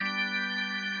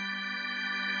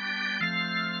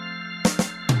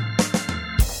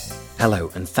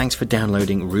Hello, and thanks for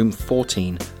downloading Room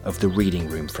 14 of The Reading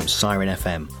Room from Siren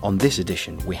FM. On this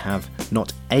edition, we have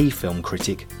not a film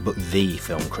critic, but the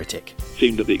film critic. It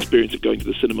seemed that the experience of going to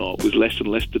the cinema was less and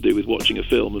less to do with watching a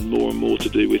film and more to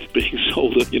do with being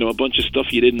sold a bunch of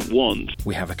stuff you didn't want.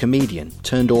 We have a comedian,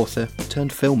 turned author,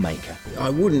 turned filmmaker. I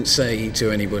wouldn't say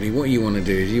to anybody, what you want to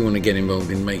do is you want to get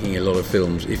involved in making a lot of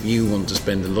films if you want to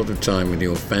spend a lot of time with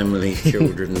your family,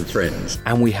 children and friends.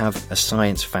 And we have a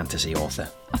science fantasy author.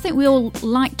 I think we all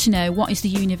like to know what is the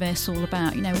universe all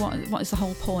about, what is the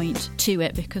whole point to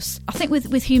it, because I think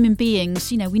with human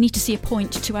beings, we need to see a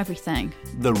point to everything.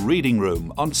 The Reading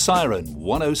Room on Siren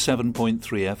 107.3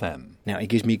 FM. Now, it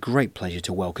gives me great pleasure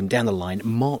to welcome down the line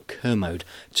Mark Kermode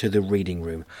to The Reading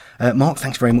Room. Mark,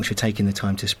 thanks very much for taking the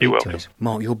time to speak to us.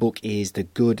 Mark, your book is The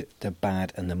Good, the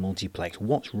Bad and the Multiplex.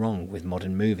 What's wrong with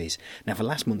modern movies? Now, for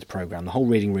last month's programme, the whole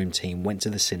Reading Room team went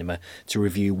to the cinema to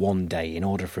review One Day in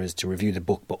order for us to review the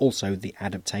book, but also the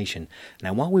adaptation.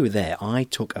 Now, while we were there, I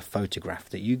took a photograph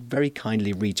that you very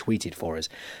kindly retweeted for us.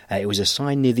 It was a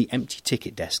sign near the empty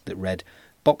ticket desk that read,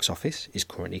 "Box office is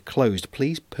currently closed.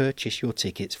 Please purchase your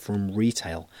tickets from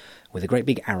retail," with a great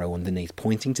big arrow underneath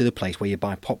pointing to the place where you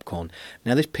buy popcorn.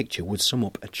 Now, this picture would sum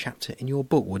up a chapter in your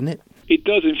book, wouldn't it? It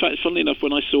does. In fact, funnily enough,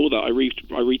 when I saw that, I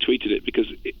retweeted it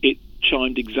because it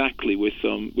chimed exactly with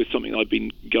something I've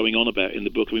been going on about in the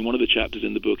book. I mean, one of the chapters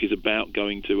in the book is about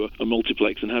going to a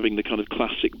multiplex and having the kind of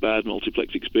classic bad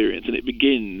multiplex experience, and it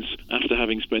begins after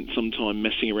having spent some time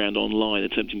messing around online,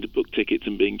 attempting to book tickets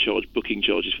and being charged booking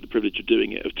charges for the privilege of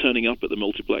doing it, of turning up at the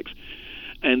multiplex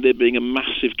and there being a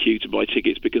massive queue to buy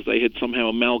tickets because they had somehow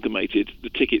amalgamated the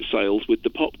ticket sales with the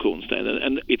popcorn stand.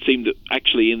 And it seemed that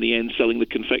actually in the end selling the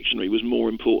confectionery was more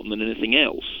important than anything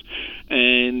else.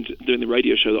 And doing the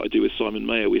radio show that I do with Simon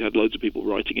Mayer, we had loads of people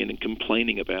writing in and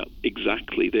complaining about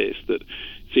exactly this, that it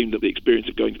seemed that the experience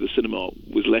of going to the cinema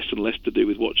was less and less to do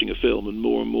with watching a film and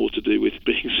more to do with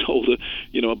being sold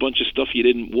a bunch of stuff you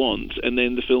didn't want, and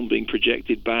then the film being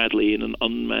projected badly in an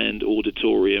unmanned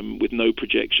auditorium with no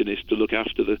projectionist to look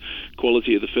after the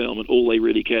quality of the film, and all they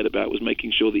really cared about was making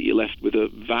sure that you left with a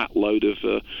vat load of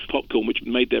popcorn which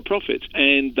made their profits.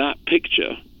 And that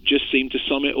picture just seemed to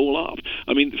sum it all up.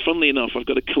 I mean, funnily enough, I've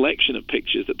got a collection of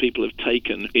pictures that people have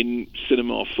taken in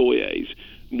cinema foyers.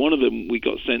 One of them we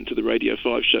got sent to the Radio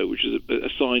 5 show, which was a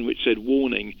sign which said,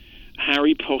 "Warning,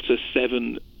 Harry Potter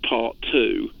 7 Part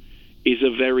 2 is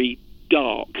a very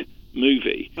dark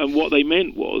movie." And what they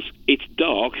meant was, it's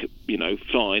dark,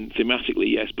 fine,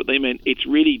 thematically, yes, but they meant it's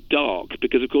really dark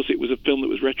because, of course, it was a film that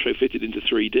was retrofitted into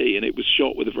 3D and it was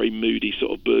shot with a very moody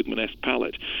sort of Bergman-esque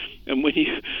palette. And when you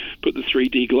put the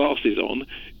 3D glasses on,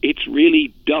 it's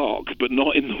really dark, but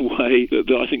not in the way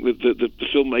that I think that the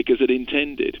filmmakers had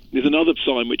intended. There's another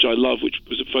sign which I love, which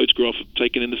was a photograph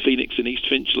taken in the Phoenix in East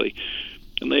Finchley.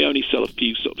 And they only sell a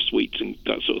few sort of sweets and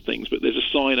that sort of things, but there's a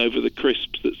sign over the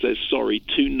crisps that says, "Sorry,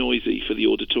 too noisy for the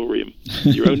auditorium.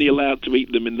 You're only allowed to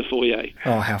eat them in the foyer."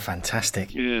 Oh, how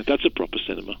fantastic. Yeah, that's a proper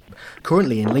cinema.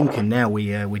 Currently in Lincoln now, we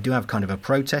do have kind of a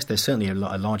protest. There's certainly a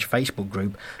large Facebook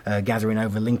group gathering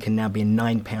over Lincoln now being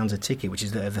 £9 a ticket, which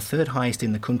is the third highest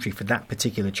in the country for that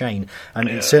particular chain. And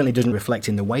it certainly doesn't reflect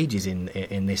in the wages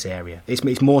in this area.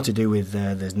 It's more to do with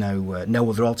there's no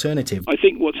other alternative. I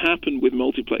think what's happened with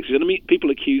multiplexes, and I mean,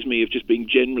 people accuse me of just being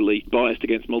generally biased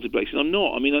against multiplexes. I'm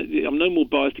not. I mean, I'm no more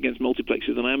biased against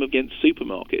multiplexes than I am against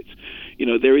supermarkets.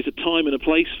 There is a time and a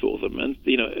place for them, and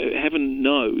heaven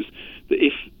knows that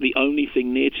if the only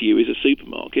thing near to you is a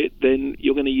supermarket, then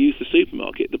you're going to use the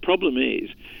supermarket. The problem is,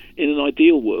 in an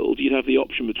ideal world, you'd have the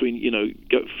option between,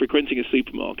 frequenting a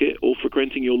supermarket or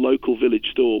frequenting your local village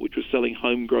store, which was selling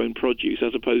homegrown produce,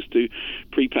 as opposed to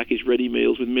prepackaged ready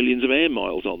meals with millions of air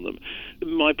miles on them.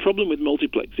 My problem with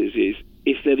multiplexes is,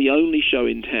 if they're the only show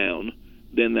in town,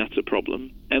 then that's a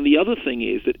problem. And the other thing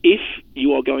is that if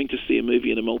you are going to see a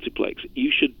movie in a multiplex,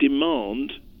 you should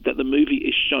demand that the movie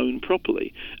is shown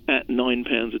properly at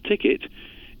 £9 a ticket.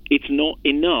 It's not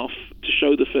enough to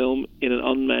show the film in an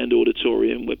unmanned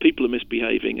auditorium where people are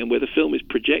misbehaving and where the film is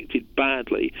projected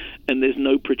badly and there's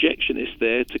no projectionist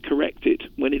there to correct it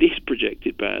when it is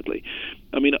projected badly.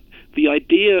 I mean, the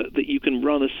idea that you can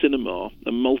run a cinema,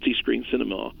 a multi-screen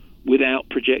cinema, without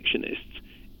projectionists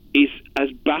is as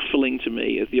baffling to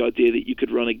me as the idea that you could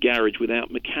run a garage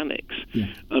without mechanics. Yeah.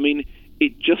 I mean,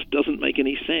 it just doesn't make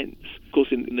any sense. Of course,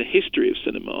 in the history of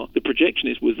cinema, the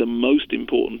projectionist was the most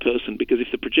important person, because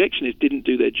if the projectionist didn't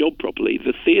do their job properly,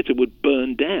 the theatre would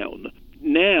burn down.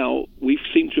 Now, we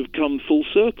seem to have come full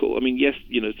circle. I mean, yes,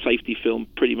 safety film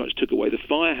pretty much took away the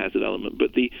fire hazard element,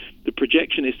 but the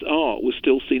projectionist's art was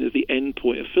still seen as the end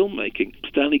point of filmmaking.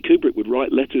 Stanley Kubrick would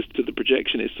write letters to the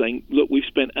projectionist saying, look, we've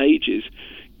spent ages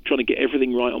trying to get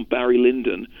everything right on Barry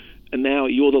Lyndon, and now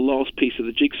you're the last piece of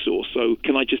the jigsaw. So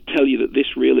can I just tell you that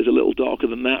this reel is a little darker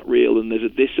than that reel, and there's a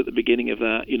this at the beginning of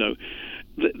that?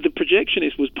 The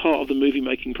projectionist was part of the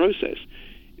movie-making process.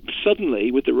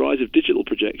 Suddenly, with the rise of digital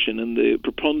projection and the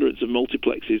preponderance of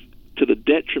multiplexes to the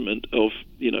detriment of,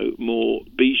 more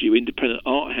bijou, independent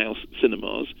art house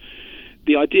cinemas,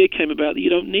 the idea came about that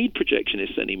you don't need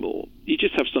projectionists anymore. You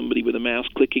just have somebody with a mouse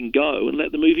clicking go and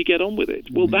let the movie get on with it.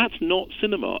 Well, that's not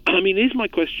cinema. Here's my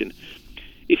question.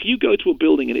 If you go to a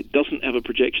building and it doesn't have a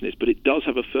projectionist, but it does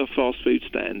have a fast food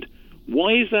stand,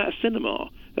 why is that a cinema?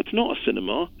 That's not a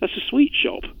cinema. That's a sweet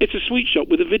shop. It's a sweet shop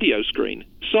with a video screen.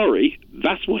 Sorry,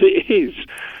 that's what it is.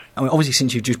 Obviously,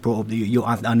 since you've just brought up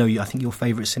I think your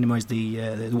favourite cinema is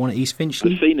the one at East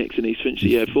Finchley. The Phoenix in East Finchley,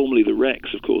 yeah, formerly the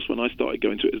Rex, of course. When I started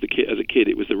going to it as a kid,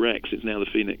 it was the Rex. It's now the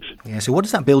Phoenix. Yeah. So, what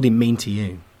does that building mean to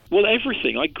you? Well,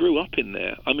 everything. I grew up in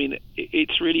there.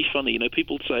 It's really funny.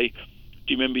 People say,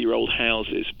 "Do you remember your old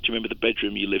houses? Do you remember the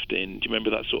bedroom you lived in? Do you remember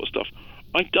that sort of stuff?"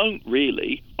 I don't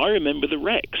really. I remember the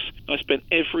Rex. I spent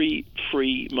every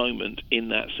free moment in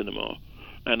that cinema.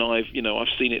 And I've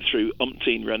seen it through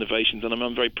umpteen renovations, and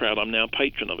I'm very proud I'm now a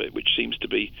patron of it, which seems to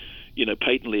be,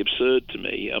 patently absurd to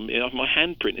me. My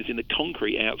handprint is in the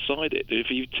concrete outside it.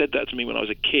 If you said that to me when I was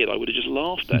a kid, I would have just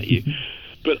laughed at you.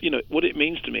 But, what it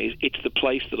means to me is it's the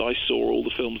place that I saw all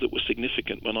the films that were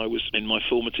significant when I was in my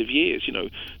formative years.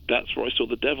 That's where I saw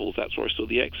The Devils. That's where I saw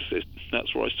The Exorcist.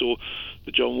 That's where I saw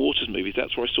the John Waters movies.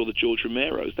 That's where I saw the George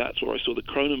Romeros. That's where I saw the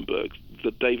Cronenbergs,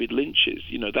 the David Lynches.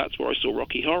 That's where I saw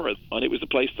Rocky Horror. And it was the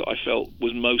place that I felt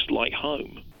was most like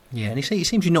home. Yeah, and it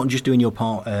seems you're not just doing your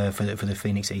part for the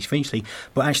Phoenix East Finchley,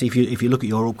 but actually, if you look at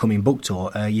your upcoming book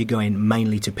tour, you're going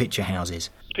mainly to picture houses.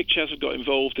 Picture House have got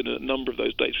involved in a number of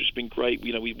those dates, which has been great.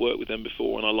 We've worked with them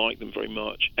before, and I like them very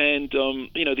much. And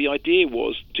the idea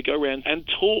was to go around and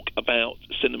talk about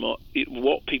cinema,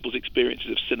 what people's experiences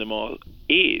of cinema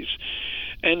is.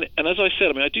 And as I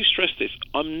said, I do stress this.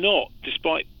 I'm not,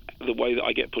 despite the way that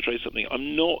I get portrayed something,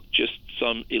 I'm not just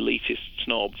some elitist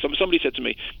snob. Somebody said to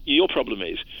me, your problem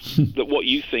is that what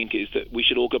you think is that we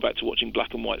should all go back to watching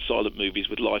black and white silent movies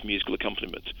with live musical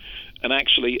accompaniment. And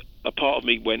actually, a part of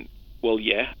me went, well,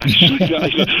 yeah, actually,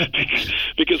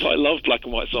 because I love black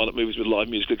and white silent movies with live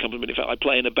musical accompaniment. In fact, I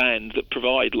play in a band that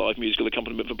provide live musical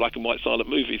accompaniment for black and white silent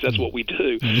movies. That's what we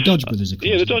do. Yeah, the Dodge Brothers, of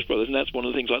course. Yeah, the Dodge Brothers, and that's one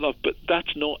of the things I love. But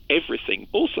that's not everything.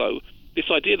 Also, this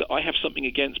idea that I have something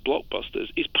against blockbusters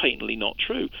is patently not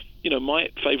true. My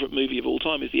favourite movie of all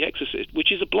time is The Exorcist,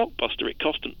 which is a blockbuster. It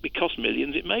cost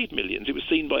millions, it made millions. It was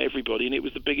seen by everybody, and it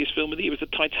was the biggest film of the year. It was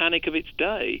the Titanic of its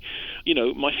day.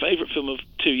 My favourite film of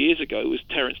 2 years ago was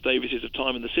Terence Davis's Of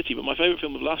Time in the City, but my favourite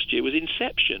film of last year was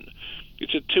Inception.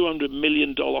 It's a $200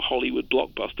 million Hollywood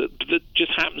blockbuster that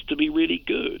just happens to be really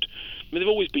good. There have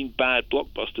always been bad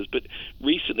blockbusters, but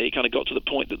recently it kind of got to the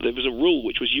point that there was a rule,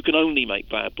 which was you can only make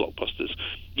bad blockbusters.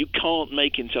 You can't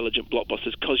make intelligent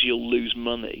blockbusters because you'll lose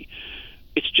money.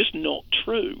 It's just not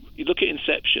true. You look at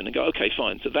Inception and go, okay,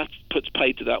 fine, so that puts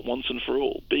paid to that once and for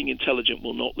all. Being intelligent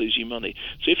will not lose you money.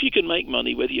 So if you can make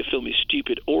money, whether your film is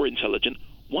stupid or intelligent,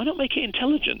 why not make it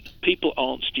intelligent? People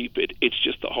aren't stupid. It's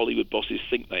just that Hollywood bosses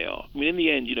think they are. In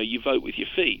the end, you vote with your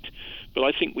feet. But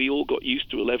I think we all got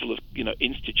used to a level of,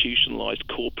 institutionalized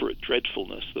corporate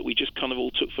dreadfulness that we just kind of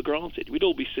all took for granted. We'd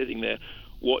all be sitting there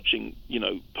watching,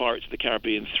 Pirates of the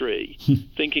Caribbean 3,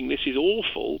 thinking this is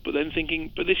awful, but then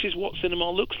thinking, but this is what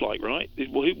cinema looks like, right?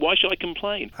 Why should I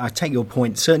complain? I take your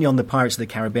point. Certainly on the Pirates of the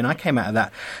Caribbean, I came out of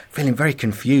that feeling very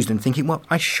confused and thinking, well,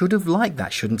 I should have liked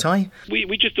that, shouldn't I?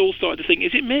 We just all started to think,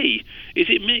 is it me? Is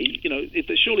it me?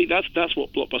 Surely that's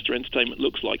what blockbuster entertainment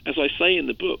looks like. As I say in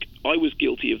the book, I was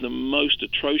guilty of the most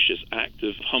atrocious act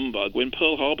of humbug when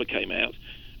Pearl Harbor came out,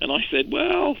 and I said,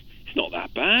 well, it's not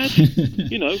that bad.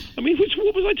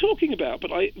 What was I talking about?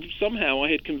 But I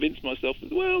had convinced myself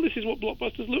that, well, this is what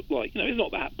blockbusters look like. It's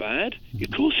not that bad.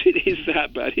 Of course it is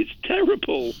that bad. It's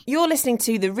terrible. You're listening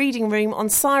to The Reading Room on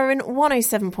Siren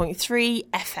 107.3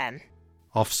 FM.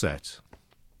 Offset.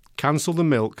 Cancel the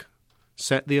milk.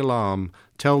 Set the alarm.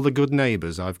 Tell the good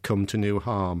neighbours I've come to no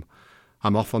harm.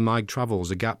 I'm off on my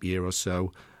travels a gap year or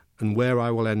so, and where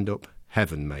I will end up,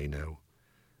 heaven may know.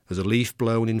 As a leaf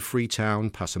blown in Freetown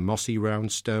past a mossy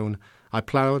round stone, I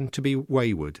plan to be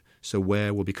wayward, so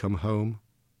where will become home?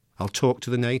 I'll talk to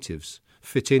the natives,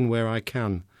 fit in where I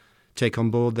can, take on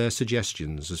board their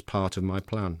suggestions as part of my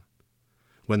plan.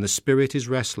 When the spirit is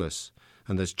restless,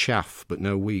 and there's chaff but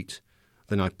no wheat,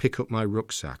 then I pick up my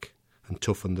rucksack and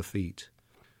toughen the feet.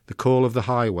 The call of the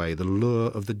highway, the lure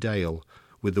of the dale,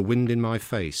 with the wind in my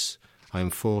face, I am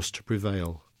forced to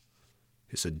prevail.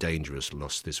 It's a dangerous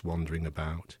lust, this wandering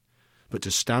about. but to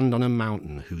stand on a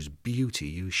mountain whose beauty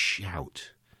you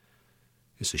shout.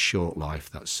 It's a short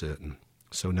life, that's certain,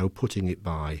 so no putting it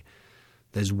by.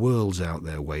 There's worlds out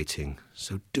there waiting,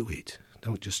 so do it,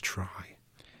 don't just try.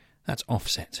 That's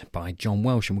Offset by John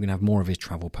Welsh, and we're going to have more of his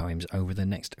travel poems over the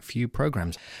next few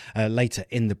programmes. Later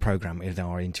in the programme, with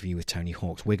our interview with Tony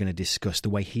Hawks, we're going to discuss the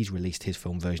way he's released his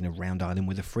film version of Round Island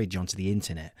with a fridge onto the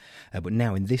internet. But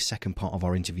now, in this second part of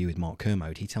our interview with Mark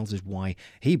Kermode, he tells us why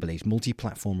he believes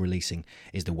multi-platform releasing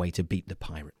is the way to beat the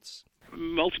pirates.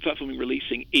 Multi-platforming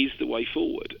releasing is the way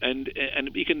forward, and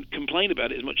you can complain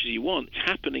about it as much as you want. It's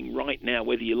happening right now,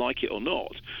 whether you like it or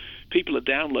not. People are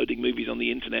downloading movies on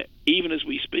the internet even as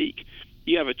we speak.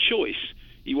 You have a choice.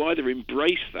 You either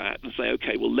embrace that and say,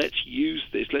 okay, well, let's use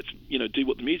this, let's do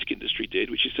what the music industry did,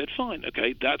 which is said, fine,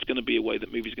 okay, that's going to be a way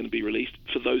that movies are going to be released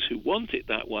for those who want it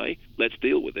that way, let's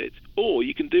deal with it. Or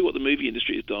you can do what the movie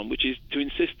industry has done, which is to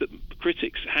insist that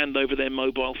critics hand over their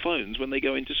mobile phones when they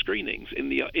go into screenings.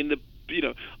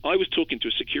 I was talking to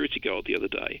a security guard the other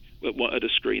day at a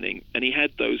screening, and he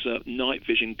had those night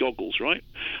vision goggles, right?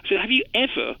 I said, have you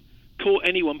ever caught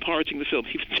anyone pirating the film?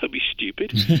 He would say, be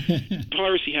stupid.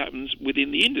 Piracy happens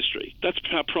within the industry. That's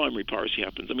how primary piracy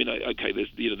happens. I mean, okay,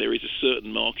 there is a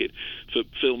certain market for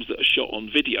films that are shot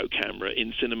on video camera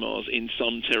in cinemas in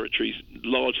some territories,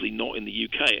 largely not in the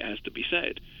UK, it has to be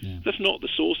said. Yeah. That's not the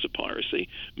source of piracy.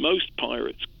 Most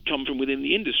pirates come from within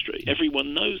the industry. Yeah.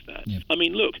 Everyone knows that. Yeah. I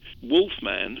mean, look,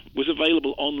 Wolfman was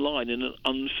available online in an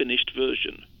unfinished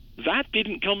version. That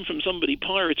didn't come from somebody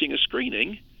pirating a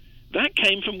screening. That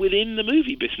came from within the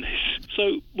movie business.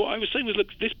 So what I was saying was, look,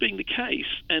 this being the case,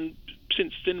 and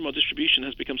since cinema distribution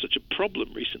has become such a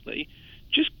problem recently,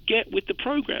 just get with the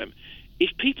program. If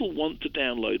people want to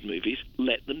download movies,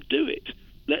 let them do it.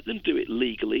 Let them do it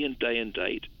legally and day and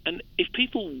date. And if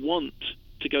people want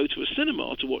to go to a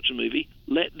cinema to watch a movie,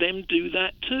 let them do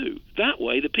that too. That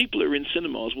way, the people who are in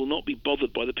cinemas will not be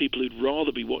bothered by the people who'd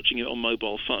rather be watching it on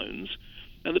mobile phones.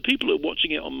 And the people who are watching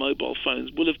it on mobile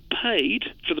phones will have paid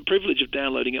for the privilege of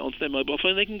downloading it onto their mobile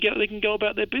phone. They can go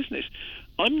about their business.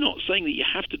 I'm not saying that you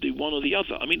have to do one or the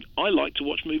other. I mean, I like to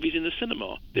watch movies in the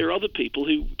cinema. There are other people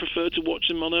who prefer to watch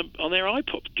them on their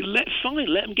iPod. Let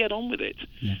them get on with it.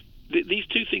 Yeah. These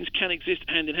two things can exist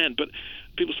hand in hand. But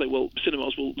people say, well,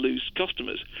 cinemas will lose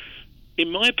customers.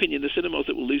 In my opinion, the cinemas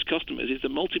that will lose customers is the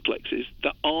multiplexes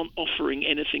that aren't offering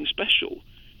anything special.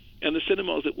 And the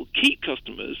cinemas that will keep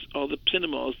customers are the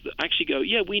cinemas that actually go,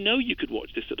 yeah, we know you could watch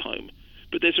this at home,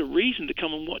 but there's a reason to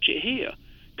come and watch it here,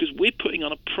 because we're putting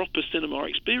on a proper cinema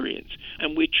experience,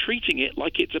 and we're treating it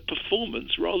like it's a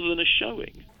performance rather than a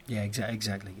showing. Yeah,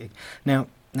 exactly. Now,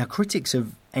 critics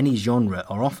of any genre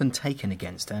are often taken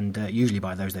against, and usually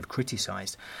by those they've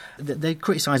criticised. They're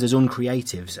criticised as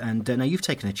uncreatives, and now you've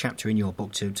taken a chapter in your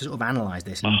book to sort of analyse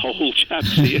this. A whole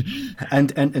chapter, yeah.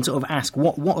 and sort of ask,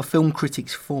 what are film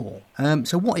critics for?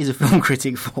 So what is a film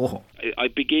critic for? I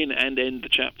begin and end the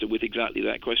chapter with exactly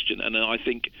that question, and I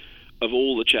think of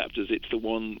all the chapters, it's the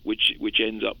one which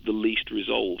ends up the least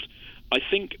resolved. I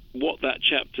think what that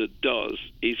chapter does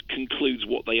is concludes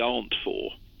what they aren't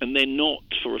for. And they're not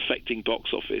for affecting box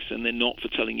office, and they're not for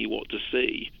telling you what to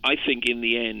see. I think in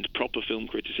the end, proper film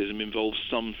criticism involves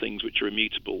some things which are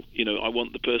immutable. I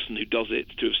want the person who does it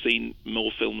to have seen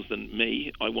more films than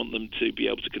me. I want them to be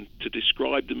able to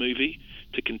describe the movie,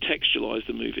 to contextualise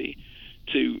the movie,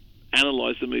 to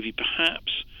analyse the movie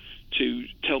perhaps, to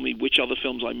tell me which other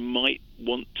films I might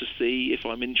want to see if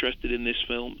I'm interested in this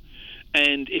film.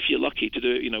 And if you're lucky to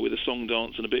do it, with a song,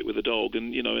 dance, and a bit with a dog,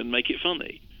 and and make it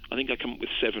funny. I think I come up with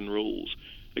 7 rules.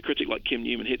 A critic like Kim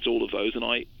Newman hits all of those, and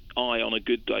I on a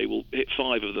good day will hit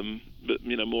 5 of them, but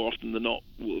more often than not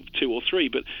 2 or 3.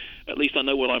 But at least I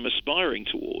know what I'm aspiring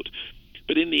toward.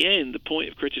 But in the end, the point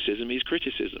of criticism is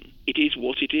criticism. It is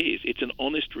what it is. It's an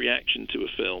honest reaction to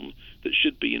a film that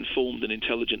should be informed and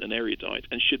intelligent and erudite,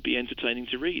 and should be entertaining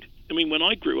to read. I mean, when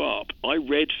I grew up, I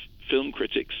read film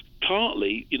critics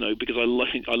partly, because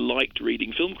I liked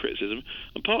reading film criticism,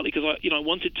 and partly because I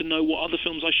wanted to know what other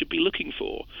films I should be looking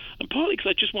for, and partly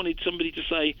because I just wanted somebody to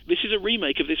say, this is a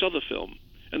remake of this other film,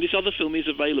 and this other film is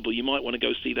available, you might want to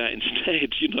go see that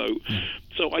instead,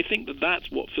 So I think that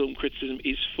that's what film criticism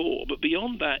is for. But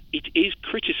beyond that, it is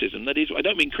criticism. That is, I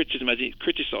don't mean criticism as it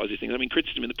criticises things, I mean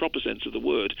criticism in the proper sense of the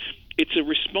word. It's a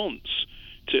response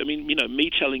to,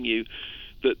 me telling you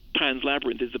that Pan's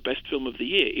Labyrinth is the best film of the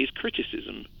year is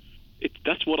criticism.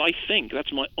 That's what I think.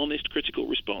 That's my honest critical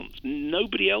response.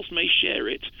 Nobody else may share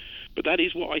it, but that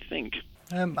is what I think.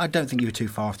 I don't think you were too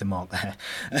far off the mark there.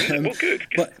 Well, good.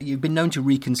 But you've been known to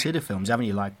reconsider films, haven't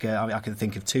you? Like, I can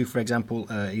think of two, for example,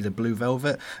 either Blue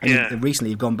Velvet, and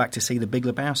recently you've gone back to see The Big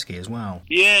Lebowski as well.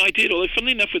 Yeah, I did. Although,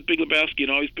 funnily enough, with Big Lebowski,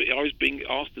 I was being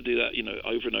asked to do that,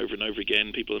 over and over and over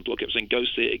again. People in the blog kept saying, go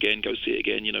see it again, go see it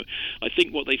again. I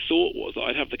think what they thought was that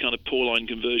I'd have the kind of poor line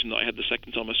conversion that I had the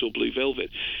second time I saw Blue Velvet.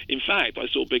 In fact, I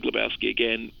saw Big Lebowski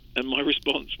again, and my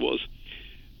response was,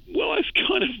 well, it's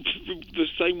kind of the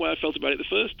same way I felt about it the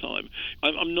first time.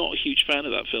 I'm not a huge fan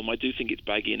of that film. I do think it's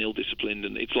baggy and ill-disciplined,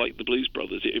 and it's like the Blues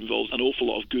Brothers. It involves an awful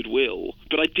lot of goodwill.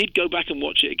 But I did go back and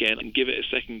watch it again and give it a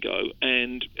second go.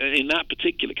 And in that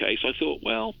particular case, I thought,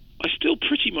 well, I still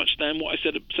pretty much stand what I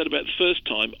said about the first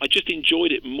time. I just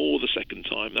enjoyed it more the second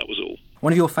time, that was all.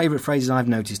 One of your favourite phrases I've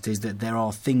noticed is that there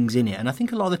are things in it, and I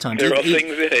think a lot of the time there are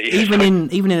things in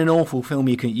it. Even in an awful film,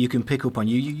 you can pick up on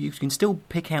you can still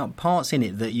pick out parts in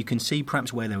it that you can see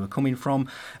perhaps where they were coming from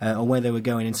or where they were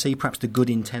going, and see perhaps the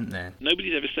good intent there.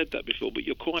 Nobody's ever said that before, but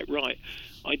you're quite right.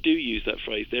 I do use that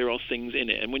phrase, there are things in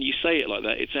it, and when you say it like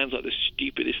that, it sounds like the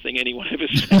stupidest thing anyone ever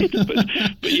said,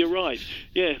 but you're right.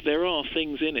 Yeah, there are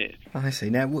things in it. I see.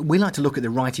 Now, we like to look at the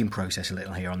writing process a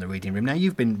little here on the Reading Room. Now,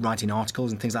 you've been writing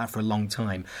articles and things like that for a long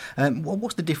time.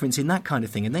 What's the difference in that kind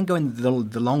of thing, and then going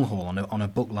the long haul on a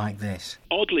book like this?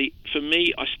 Oddly, for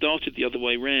me, I started the other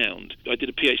way round. I did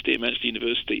a PhD at Manchester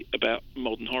University about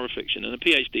modern horror fiction, and a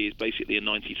PhD is basically a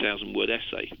 90,000-word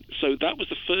essay. So that was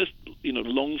the first,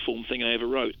 long-form thing I ever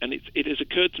wrote, and it has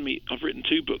occurred to me, I've written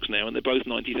 2 books now, and they're both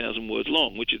 90,000 words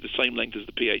long, which is the same length as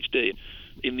the PhD.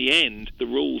 In the end, the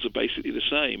rules are basically the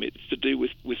same. It's to do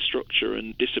with structure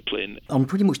and discipline. On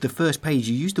pretty much the first page,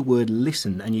 you use the word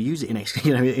listen, and you use it in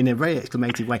a very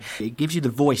exclamative way. It gives you the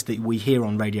voice that we hear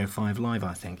on Radio 5 Live,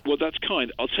 I think. Well, that's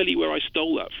kind. I'll tell you where I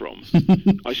stole that from.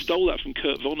 I stole that from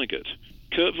Kurt Vonnegut.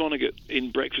 Kurt Vonnegut,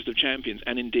 in Breakfast of Champions,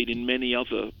 and indeed in many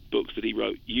other books that he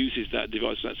wrote, uses that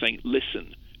device, that saying,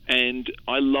 listen. And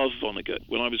I love Vonnegut.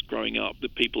 When I was growing up, the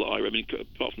people that I read,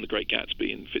 apart from The Great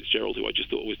Gatsby and Fitzgerald, who I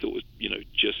just always thought was,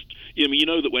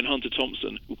 that when Hunter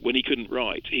Thompson, when he couldn't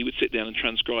write, he would sit down and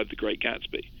transcribe The Great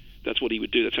Gatsby. That's what he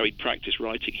would do. That's how he'd practice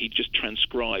writing. He'd just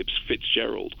transcribe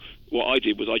Fitzgerald. What I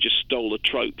did was I just stole a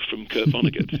trope from Kurt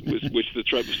Vonnegut, which the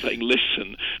trope of saying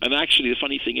listen. And actually, the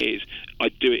funny thing is, I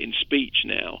do it in speech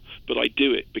now, but I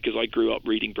do it because I grew up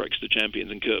reading Breakfast of Champions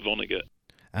and Kurt Vonnegut.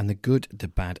 And The Good, the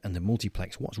Bad and the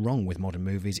Multiplex, What's Wrong with Modern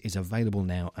Movies, is available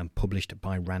now and published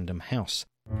by Random House.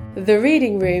 The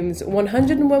Reading Room's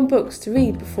 101 books to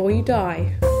read before you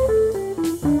die.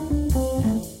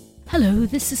 Hello,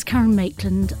 this is Karen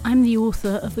Maitland. I'm the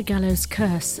author of The Gallows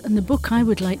Curse, and the book I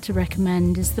would like to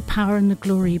recommend is The Power and the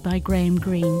Glory by Graham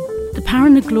Greene. The Power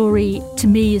and the Glory, to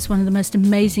me, is one of the most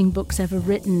amazing books ever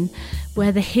written,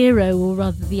 where the hero, or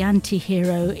rather the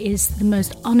anti-hero, is the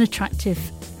most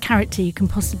unattractive character you can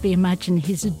possibly imagine.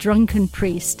 He's a drunken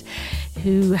priest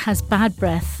who has bad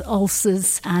breath,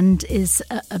 ulcers, and is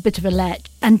a bit of a lech.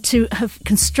 And to have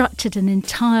constructed an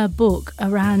entire book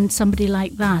around somebody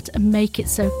like that and make it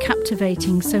so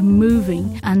captivating, so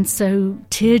moving, and so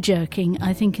tear-jerking,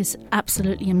 I think is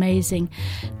absolutely amazing.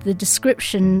 The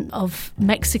description of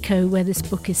Mexico, where this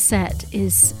book is set,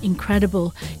 is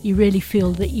incredible. You really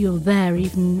feel that you're there,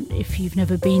 even if you've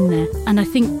never been there. And I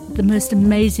think the most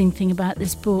amazing thing about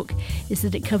this book is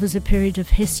that it covers a period of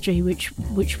history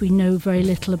which we know very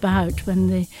little about, when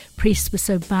the priests were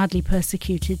so badly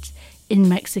persecuted in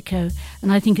Mexico,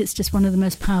 and I think it's just one of the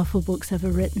most powerful books ever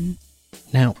written.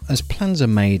 Now, as plans are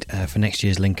made for next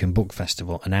year's Lincoln Book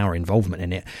Festival and our involvement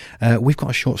in it, we've got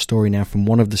a short story now from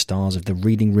one of the stars of the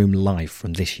Reading Room Live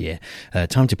from this year.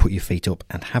 Time to put your feet up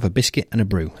and have a biscuit and a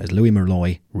brew as Louis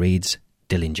Malloy reads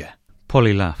Dillinger.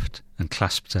 Polly laughed and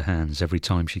clasped her hands every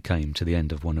time she came to the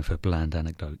end of one of her bland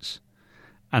anecdotes.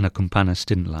 Anna Companus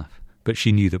didn't laugh, but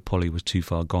she knew that Polly was too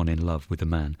far gone in love with the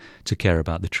man to care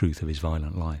about the truth of his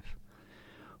violent life.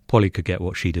 Polly could get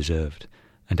what she deserved,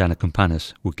 and Anna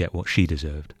Companus would get what she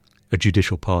deserved, a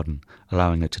judicial pardon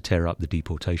allowing her to tear up the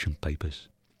deportation papers.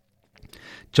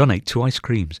 John ate 2 ice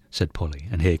creams, said Polly,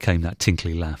 and here came that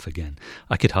tinkly laugh again.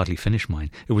 I could hardly finish mine.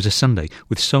 It was a sundae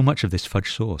with so much of this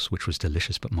fudge sauce, which was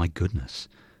delicious, but my goodness.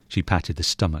 She patted the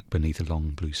stomach beneath a long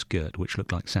blue skirt, which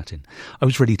looked like satin. I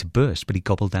was ready to burst, but he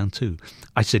gobbled down too.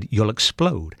 I said, "You'll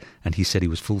explode," and he said he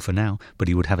was full for now, but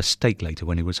he would have a steak later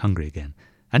when he was hungry again.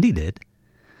 And he did.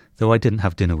 Though I didn't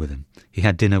have dinner with him. He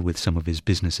had dinner with some of his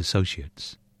business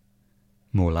associates.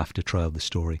 More laughter trailed the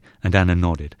story, and Anna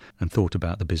nodded and thought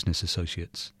about the business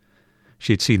associates.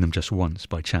 She had seen them just once,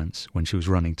 by chance, when she was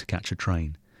running to catch a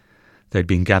train. They had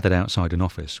been gathered outside an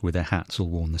office with their hats all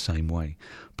worn the same way,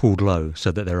 pulled low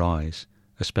so that their eyes,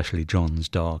 especially John's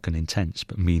dark and intense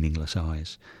but meaningless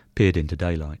eyes, peered into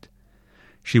daylight.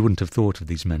 She wouldn't have thought of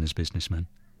these men as businessmen.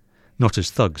 Not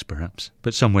as thugs, perhaps,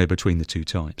 but somewhere between the two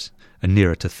types, and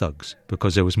nearer to thugs,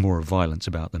 because there was more of violence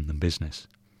about them than business.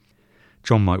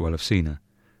 John might well have seen her.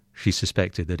 She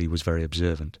suspected that he was very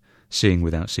observant, seeing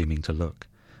without seeming to look,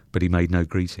 but he made no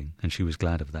greeting, and she was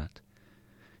glad of that.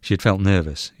 She had felt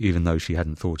nervous, even though she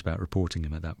hadn't thought about reporting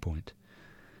him at that point.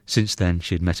 Since then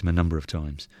she had met him a number of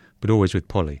times, but always with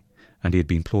Polly, and he had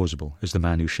been plausible as the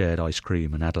man who shared ice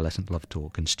cream and adolescent love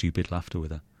talk and stupid laughter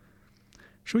with her.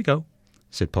 "Shall we go?"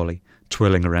 said Polly,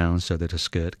 twirling around so that her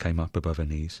skirt came up above her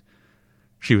knees.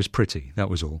 She was pretty, that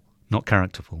was all, not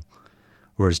characterful,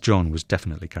 whereas John was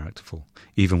definitely characterful,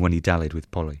 even when he dallied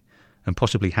with Polly, and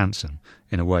possibly handsome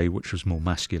in a way which was more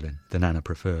masculine than Anna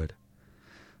preferred.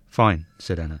 "Fine,"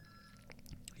 said Anna.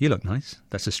 "You look nice.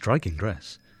 That's a striking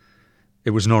dress."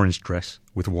 It was an orange dress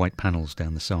with white panels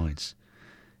down the sides.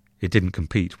 It didn't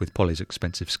compete with Polly's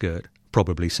expensive skirt,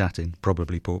 probably satin,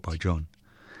 probably bought by John.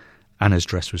 Anna's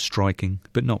dress was striking,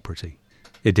 but not pretty.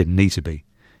 It didn't need to be.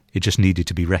 It just needed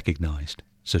to be recognised,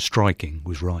 so striking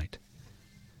was right.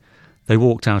 They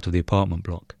walked out of the apartment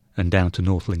block and down to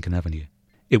North Lincoln Avenue.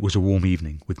 It was a warm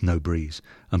evening with no breeze,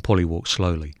 and Polly walked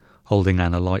slowly, holding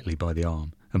Anna lightly by the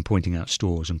arm and pointing out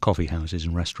stores and coffee houses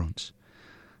and restaurants.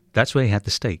 "That's where he had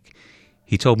the steak.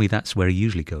 He told me that's where he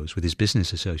usually goes with his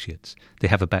business associates. They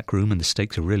have a back room and the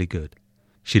steaks are really good."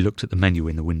 She looked at the menu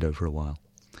in the window for a while.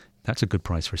 "That's a good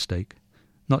price for a steak.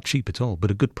 Not cheap at all,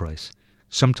 but a good price.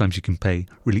 Sometimes you can pay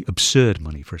really absurd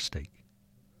money for a steak."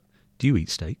 "Do you eat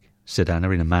steak?" said Anna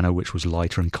in a manner which was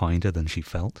lighter and kinder than she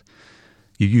felt.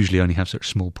 "You usually only have such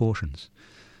small portions."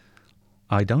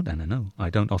 "I don't, Anna, no. I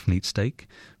don't often eat steak,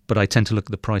 but I tend to look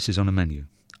at the prices on a menu.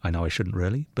 I know I shouldn't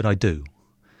really, but I do."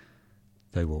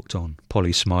 They walked on,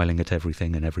 Polly smiling at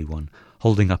everything and everyone,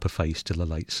 holding up her face to the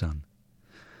late sun.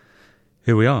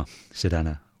 "Here we are," said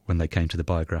Anna, when they came to the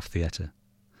Biograph Theatre.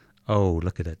 "Oh,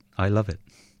 look at it. I love it.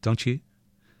 Don't you?"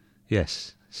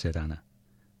 "Yes," said Anna.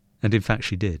 And in fact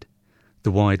she did.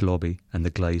 The wide lobby and the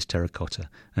glazed terracotta,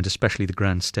 and especially the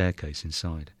grand staircase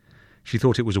inside. She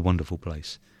thought it was a wonderful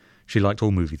place. She liked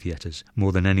all movie theatres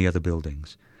more than any other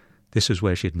buildings. This was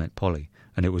where she had met Polly,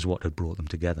 and it was what had brought them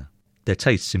together. Their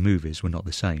tastes in movies were not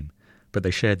the same, but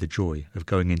they shared the joy of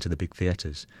going into the big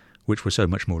theatres, which were so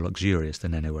much more luxurious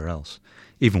than anywhere else,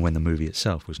 even when the movie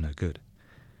itself was no good.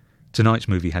 Tonight's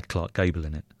movie had Clark Gable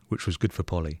in it, which was good for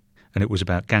Polly, and it was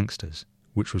about gangsters,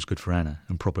 which was good for Anna,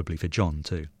 and probably for John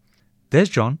too. "There's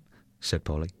John," said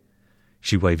Polly.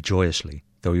 She waved joyously,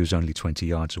 though he was only 20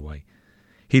 yards away.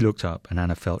 He looked up, and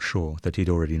Anna felt sure that he'd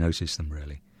already noticed them,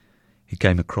 really. He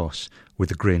came across with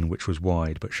a grin which was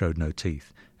wide but showed no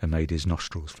teeth, and made his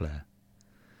nostrils flare.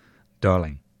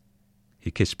 "Darling." He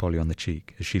kissed Polly on the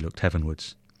cheek as she looked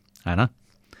heavenwards. "Anna?"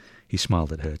 He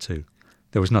smiled at her too.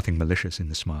 There was nothing malicious in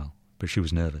the smile, but she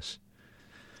was nervous.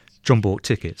 John bought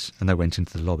tickets, and they went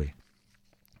into the lobby.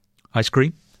 "Ice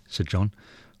cream?" said John.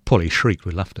 Polly shrieked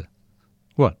with laughter.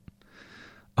 "What?"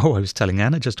 "Oh, I was telling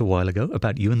Anna just a while ago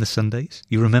about you and the sundaes.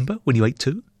 You remember, when you ate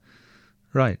two?"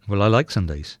 "Right, well, I like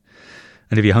sundaes.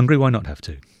 And if you're hungry, why not have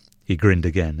two?" He grinned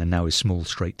again, and now his small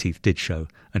straight teeth did show,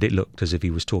 and it looked as if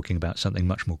he was talking about something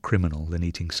much more criminal than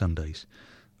eating sundaes.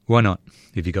 "Why not,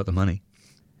 if you got the money?"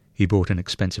 He bought an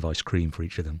expensive ice cream for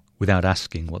each of them, without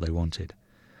asking what they wanted.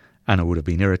 Anna would have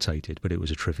been irritated, but it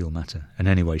was a trivial matter, and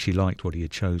anyway she liked what he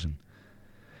had chosen.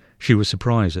 She was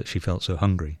surprised that she felt so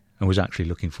hungry, and was actually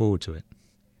looking forward to it.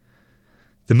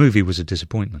 The movie was a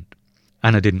disappointment.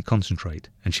 Anna didn't concentrate,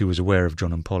 and she was aware of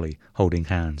John and Polly holding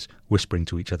hands, whispering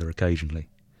to each other occasionally.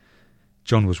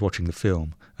 John was watching the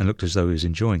film, and looked as though he was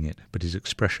enjoying it, but his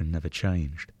expression never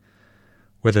changed.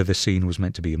 Whether the scene was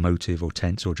meant to be emotive or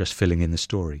tense or just filling in the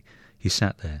story, he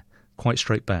sat there, quite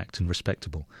straight-backed and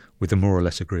respectable, with a more or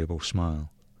less agreeable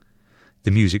smile. The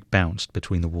music bounced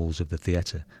between the walls of the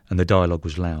theatre, and the dialogue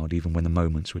was loud even when the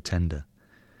moments were tender.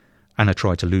 Anna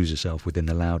tried to lose herself within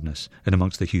the loudness and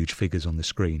amongst the huge figures on the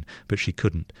screen, but she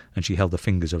couldn't, and she held the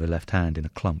fingers of her left hand in a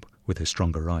clump with her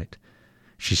stronger right.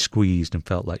 She squeezed and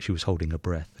felt like she was holding her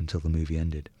breath until the movie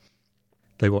ended.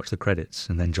 They watched the credits,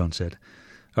 and then John said,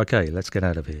 "OK, let's get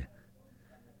out of here."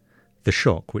 The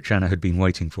shock which Anna had been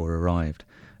waiting for arrived,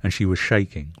 and she was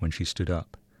shaking when she stood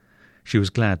up. She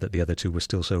was glad that the other two were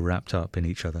still so wrapped up in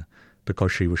each other,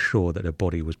 because she was sure that her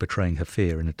body was betraying her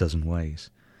fear in a dozen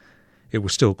ways. It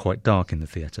was still quite dark in the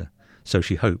theatre, so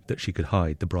she hoped that she could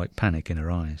hide the bright panic in her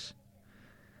eyes.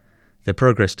 Their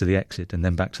progress to the exit and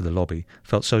then back to the lobby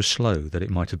felt so slow that it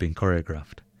might have been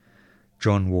choreographed.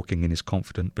 John walking in his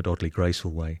confident but oddly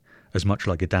graceful way, as much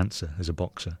like a dancer as a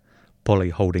boxer, Polly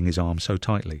holding his arm so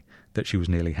tightly that she was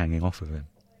nearly hanging off of him.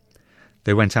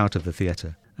 They went out of the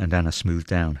theatre, and Anna smoothed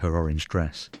down her orange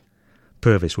dress.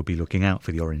 Purvis would be looking out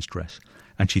for the orange dress,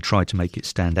 and she tried to make it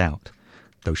stand out,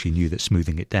 though she knew that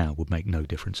smoothing it down would make no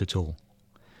difference at all.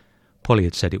 Polly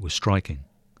had said it was striking.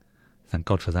 Thank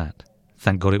God for that.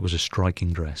 Thank God it was a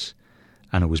striking dress.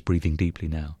 Anna was breathing deeply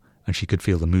now, and she could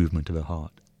feel the movement of her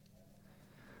heart.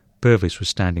 Purvis was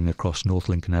standing across North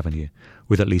Lincoln Avenue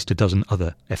with at least a dozen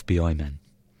other FBI men.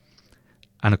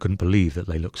 Anna couldn't believe that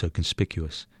they looked so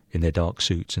conspicuous, in their dark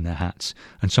suits and their hats,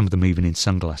 and some of them even in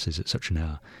sunglasses at such an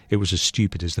hour. It was as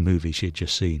stupid as the movie she had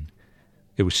just seen.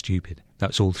 It was stupid.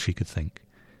 That's all she could think.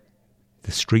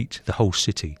 The street, the whole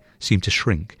city, seemed to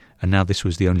shrink, and now this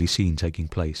was the only scene taking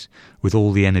place, with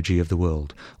all the energy of the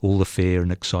world, all the fear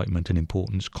and excitement and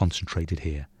importance concentrated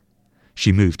here.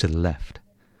 She moved to the left.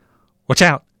 "Watch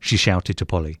out!" she shouted to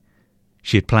Polly.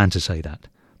 She had planned to say that.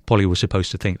 Polly was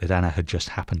supposed to think that Anna had just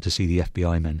happened to see the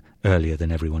FBI men earlier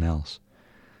than everyone else.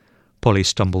 Polly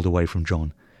stumbled away from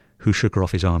John, who shook her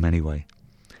off his arm anyway.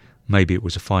 Maybe it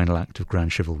was a final act of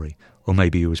grand chivalry, or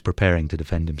maybe he was preparing to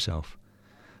defend himself.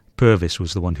 Purvis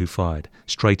was the one who fired,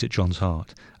 straight at John's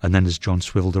heart, and then as John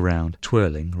swiveled around,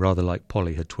 twirling, rather like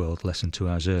Polly had twirled less than 2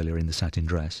 hours earlier in the satin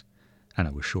dress.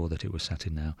 Anna was sure that it was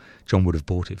satin now. John would have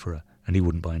bought it for her, and he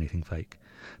wouldn't buy anything fake.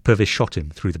 Purvis shot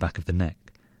him through the back of the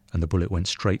neck, and the bullet went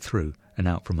straight through and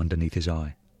out from underneath his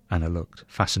eye. Anna looked,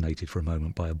 fascinated for a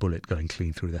moment by a bullet going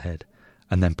clean through the head,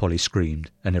 and then Polly screamed,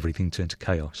 and everything turned to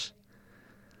chaos.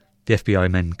 The FBI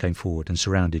men came forward and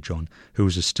surrounded John, who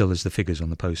was as still as the figures on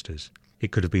the posters.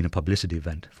 It could have been a publicity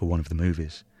event for one of the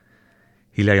movies.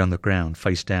 He lay on the ground,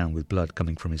 face down, with blood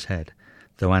coming from his head,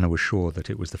 though Anna was sure that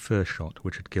it was the first shot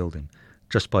which had killed him,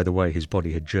 just by the way his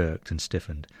body had jerked and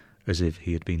stiffened, as if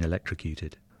he had been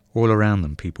electrocuted. All around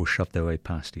them people shoved their way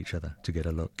past each other to get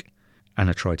a look.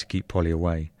 Anna tried to keep Polly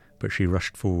away, but she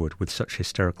rushed forward with such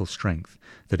hysterical strength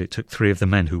that it took 3 of the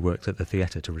men who worked at the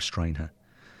theatre to restrain her.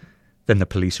 Then the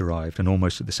police arrived, and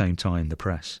almost at the same time the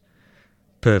press.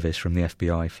 Purvis from the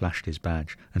FBI flashed his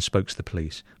badge and spoke to the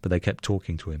police, but they kept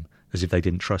talking to him, as if they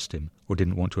didn't trust him or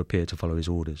didn't want to appear to follow his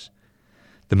orders.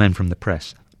 The men from the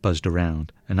press buzzed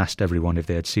around and asked everyone if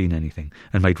they had seen anything,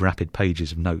 and made rapid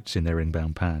pages of notes in their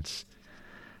inbound pads.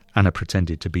 Anna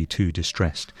pretended to be too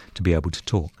distressed to be able to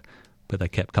talk, but they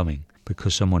kept coming,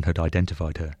 because someone had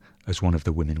identified her as one of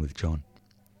the women with John.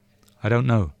 "I don't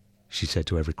know," she said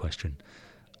to every question.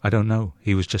 "I don't know.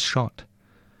 He was just shot."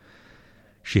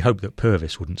 She hoped that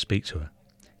Purvis wouldn't speak to her.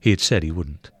 He had said he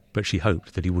wouldn't, but she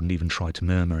hoped that he wouldn't even try to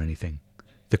murmur anything.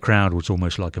 The crowd was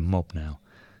almost like a mob now.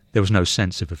 There was no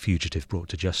sense of a fugitive brought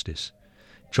to justice.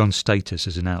 John's status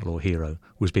as an outlaw hero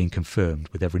was being confirmed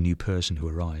with every new person who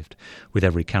arrived, with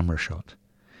every camera shot.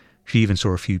 She even saw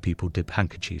a few people dip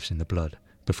handkerchiefs in the blood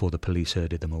before the police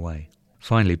herded them away.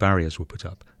 Finally barriers were put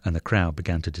up, and the crowd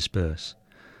began to disperse.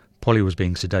 Polly was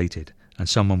being sedated, and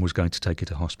someone was going to take her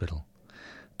to hospital.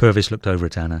 Purvis looked over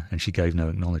at Anna, and she gave no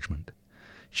acknowledgement.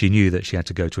 She knew that she had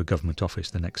to go to a government office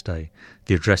the next day,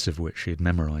 the address of which she had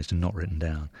memorised and not written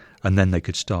down, and then they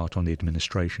could start on the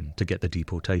administration to get the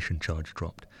deportation charge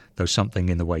dropped, though something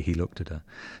in the way he looked at her,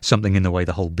 something in the way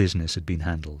the whole business had been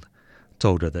handled,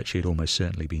 told her that she had almost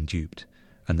certainly been duped,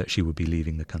 and that she would be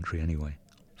leaving the country anyway.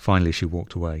 Finally she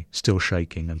walked away, still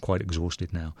shaking and quite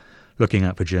exhausted now, looking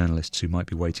out for journalists who might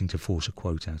be waiting to force a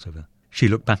quote out of her. She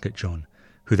looked back at John,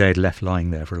 who they had left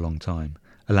lying there for a long time,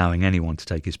 allowing anyone to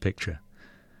take his picture.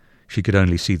 She could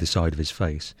only see the side of his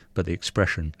face, but the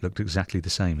expression looked exactly the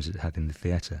same as it had in the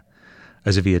theatre,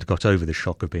 as if he had got over the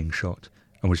shock of being shot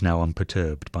and was now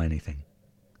unperturbed by anything.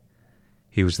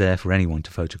 He was there for anyone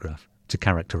to photograph, to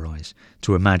characterise,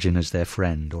 to imagine as their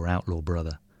friend or outlaw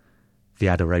brother. The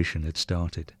adoration had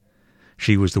started.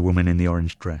 She was the woman in the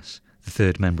orange dress, the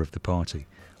third member of the party,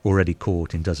 already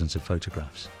caught in dozens of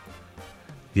photographs.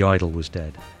 The idol was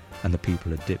dead, and the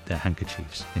people had dipped their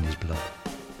handkerchiefs in his blood.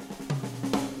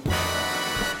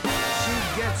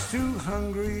 She gets too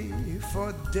hungry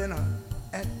for dinner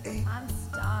at 8. I'm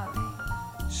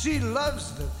starving. She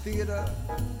loves the theater,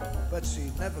 but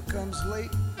she never comes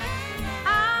late.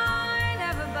 I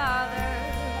never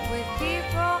bother with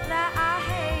people that I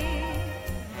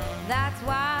hate. That's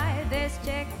why this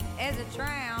chick is a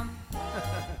tramp.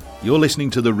 You're listening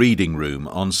to The Reading Room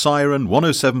on Siren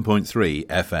 107.3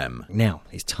 FM. Now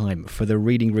it's time for the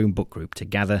Reading Room book group to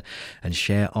gather and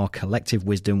share our collective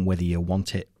wisdom, whether you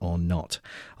want it or not.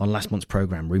 On last month's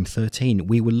programme, Room 13,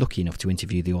 we were lucky enough to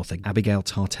interview the author Abigail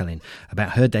Tarttelin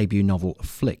about her debut novel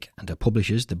Flick, and her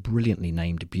publishers, the brilliantly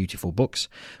named Beautiful Books,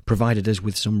 provided us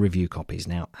with some review copies.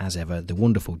 Now, as ever, the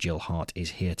wonderful Jill Hart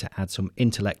is here to add some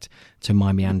intellect to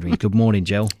my meandering. Good morning,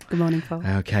 Jill. Good morning, Paul.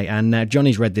 Okay, and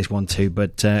Johnny's read this one too,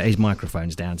 but his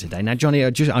microphone's down today. Now, Johnny, I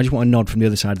just want a nod from the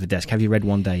other side of the desk. Have you read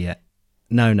One Day yet?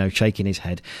 No, shaking his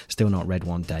head. Still not read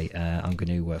One Day. I'm going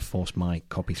to force my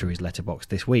copy through his letterbox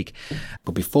this week.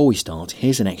 But before we start,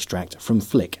 here's an extract from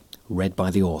Flick, read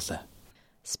by the author.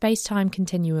 Space-time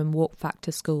continuum walk back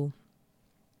to school.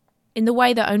 In the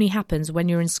way that only happens when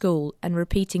you're in school and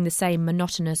repeating the same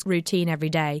monotonous routine every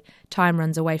day, time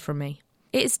runs away from me.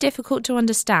 It is difficult to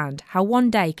understand how one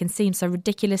day can seem so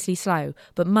ridiculously slow,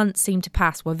 but months seem to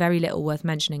pass where very little worth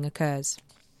mentioning occurs.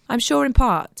 I'm sure in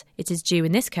part it is due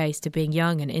in this case to being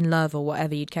young and in love, or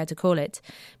whatever you'd care to call it,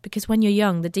 because when you're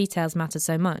young the details matter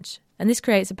so much, and this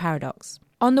creates a paradox.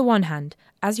 On the one hand,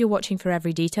 as you're watching for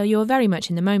every detail, you are very much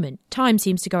in the moment. Time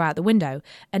seems to go out the window,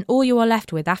 and all you are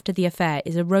left with after the affair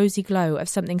is a rosy glow of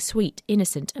something sweet,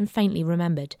 innocent and faintly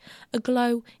remembered, a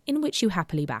glow in which you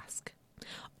happily bask.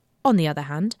 On the other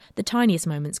hand, the tiniest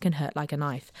moments can hurt like a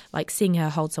knife, like seeing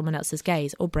her hold someone else's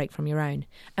gaze or break from your own,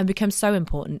 and become so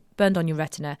important, burned on your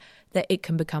retina, that it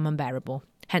can become unbearable.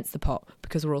 Hence the pot,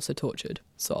 because we're also tortured.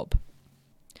 Sob.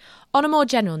 On a more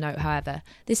general note, however,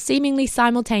 this seemingly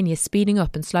simultaneous speeding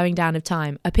up and slowing down of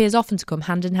time appears often to come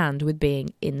hand in hand with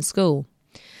being in school.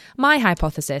 My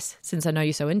hypothesis, since I know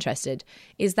you're so interested,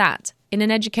 is that in an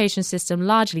education system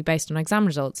largely based on exam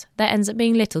results, there ends up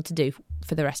being little to do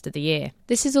for the rest of the year.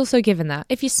 This is also given that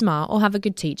if you're smart or have a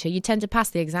good teacher, you tend to pass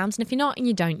the exams, and if you're not and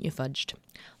you don't, you're fudged.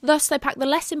 Thus, they pack the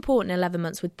less important 11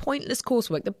 months with pointless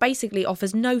coursework that basically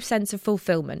offers no sense of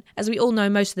fulfilment. As we all know,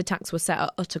 most of the tasks were set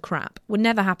at utter crap, would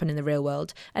never happen in the real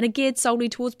world, and are geared solely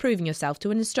towards proving yourself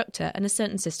to an instructor and a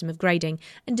certain system of grading,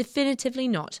 and definitively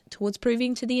not towards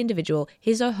proving to the individual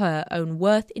his or her own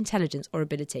worth, intelligence or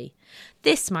ability.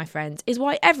 This, my friends, is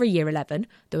why every year 11,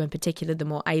 though in particular the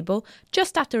more able,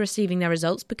 just after receiving their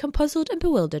results become puzzled and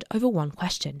bewildered over one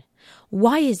question.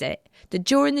 Why is it that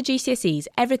during the GCSEs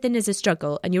everything is a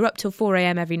struggle and you're up till 4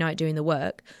 a.m. every night doing the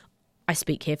work? I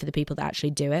speak here for the people that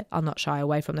actually do it. I'll not shy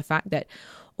away from the fact that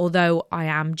although I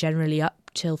am generally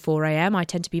up till 4 a.m, I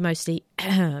tend to be mostly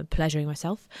pleasuring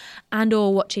myself and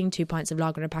or watching 2 pints of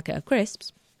lager and a packet of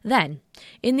crisps. Then,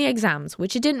 in the exams,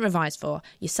 which you didn't revise for,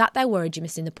 you sat there worried you're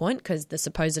missing the point because the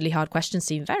supposedly hard questions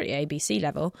seem very ABC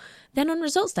level. Then on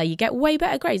results day, you get way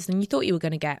better grades than you thought you were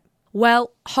going to get.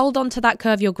 Well, hold on to that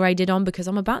curve you're graded on, because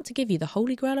I'm about to give you the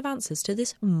holy grail of answers to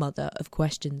this mother of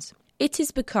questions. It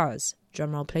is because,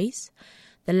 drumroll please,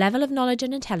 the level of knowledge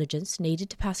and intelligence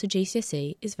needed to pass a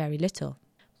GCSE is very little.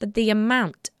 But the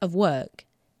amount of work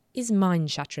is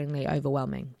mind-shatteringly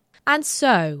overwhelming. And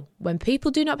so, when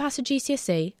people do not pass a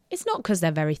GCSE, it's not because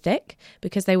they're very thick,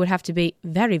 because they would have to be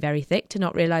very, very thick to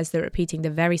not realise that repeating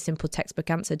the very simple textbook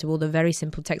answer to all the very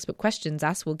simple textbook questions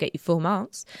asked will get you full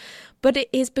marks, but it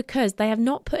is because they have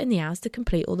not put in the hours to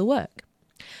complete all the work.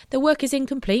 The work is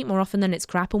incomplete more often than it's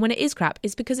crap, and when it is crap,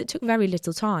 it's because it took very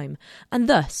little time. And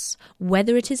thus,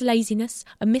 whether it is laziness,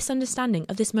 a misunderstanding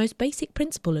of this most basic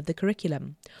principle of the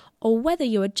curriculum, or whether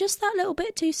you are just that little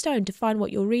bit too stoned to find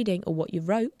what you're reading or what you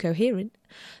wrote coherent,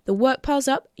 the work piles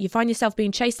up, you find yourself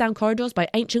being chased down corridors by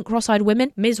ancient cross-eyed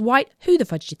women. Ms. White, who the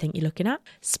fudge do you think you're looking at?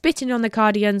 Spitting on the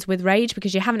cardigans with rage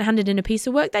because you haven't handed in a piece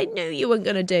of work they knew you weren't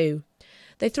going to do.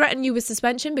 They threaten you with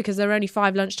suspension because there are only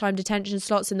 5 lunchtime detention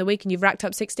slots in the week and you've racked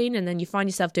up 16, and then you find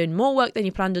yourself doing more work than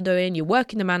you planned on doing, you're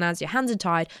working the man-hours, your hands are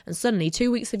tied, and suddenly 2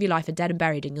 weeks of your life are dead and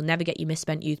buried and you'll never get your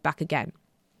misspent youth back again.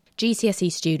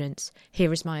 GCSE students,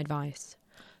 here is my advice.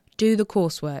 Do the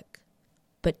coursework,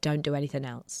 but don't do anything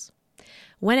else.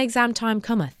 When exam time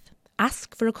cometh,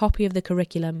 ask for a copy of the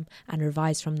curriculum and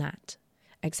revise from that,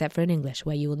 except for in English,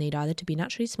 where you will need either to be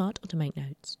naturally smart or to make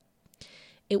notes.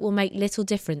 It will make little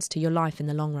difference to your life in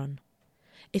the long run.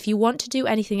 If you want to do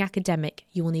anything academic,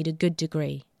 you will need a good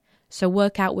degree. So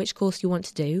work out which course you want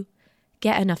to do,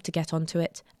 get enough to get onto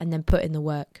it, and then put in the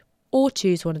work. Or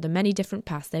choose one of the many different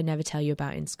paths they never tell you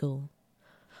about in school.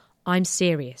 I'm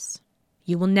serious.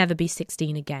 You will never be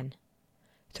 16 again.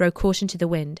 Throw caution to the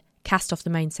wind, cast off the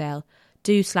mainsail,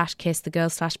 do/kiss the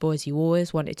girls/boys you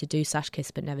always wanted to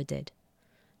do/kiss but never did.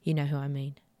 You know who I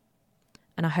mean.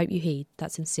 And I hope you heed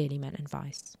that sincerely meant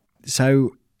advice.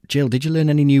 So, Jill, did you learn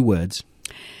any new words?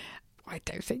 I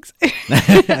don't think so.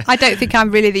 I don't think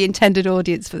I'm really the intended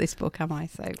audience for this book, am I?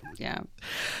 So, yeah.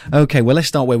 Okay, well, let's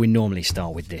start where we normally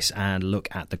start with this and look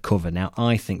at the cover. Now,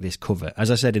 I think this cover, as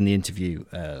I said in the interview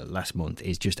last month,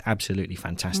 is just absolutely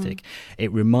fantastic.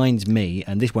 It reminds me,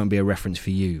 and this won't be a reference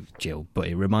for you, Jill, but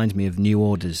it reminds me of New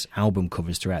Order's album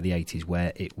covers throughout the 80s,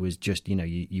 where it was just,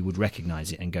 you would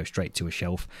recognise it and go straight to a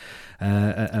shelf.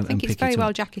 I think it's very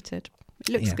well jacketed. It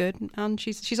looks good, and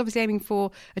she's obviously aiming for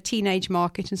a teenage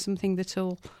market and something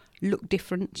that'll look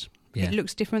different. Yeah. It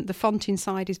looks different. The font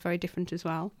inside is very different as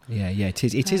well. Yeah, it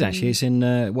is. It is actually. It's in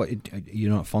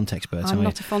you're not a font expert. I'm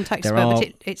not a font expert,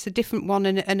 but it's a different one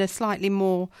and a slightly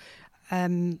more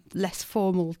less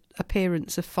formal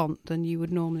appearance of font than you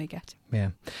would normally get.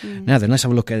 Yeah. Now then, let's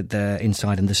have a look at the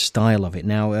inside and the style of it.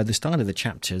 Now, the style of the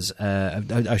chapters are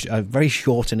very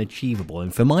short and achievable,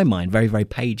 and for my mind, very, very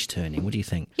page-turning. What do you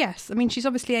think? Yes. I mean, she's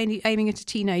obviously aiming at a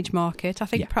teenage market. I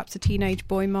think perhaps a teenage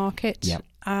boy market,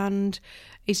 and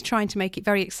is trying to make it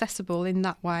very accessible in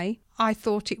that way. I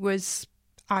thought it was...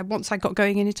 once I got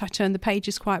going in it, I turned the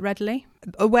pages quite readily,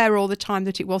 aware all the time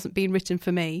that it wasn't being written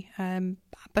for me.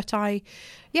 But I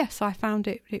found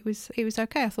it was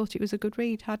okay. I thought it was a good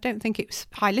read. I don't think it was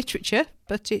high literature,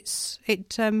 but it's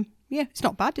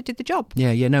not bad. It did the job. No,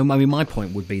 I mean, my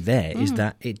point would be is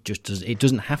that it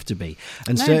doesn't have to be,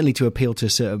 and certainly to appeal to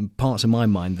certain parts of my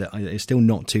mind that are still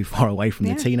not too far away from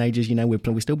the teenagers.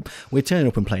 We're turning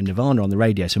up and playing Nirvana on the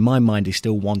radio, so my mind is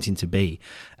still wanting to be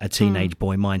a teenage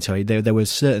boy mind. So there were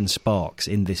certain sparks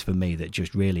in this for me that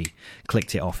just really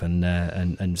clicked it off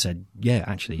and said,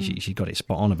 actually, she got it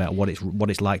spot on about what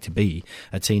it's like to be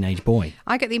a teenage boy.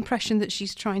 I get the impression that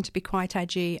she's trying to be quite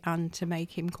edgy and to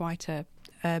make him quite an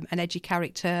edgy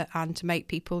character and to make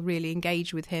people really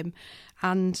engage with him.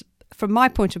 And from my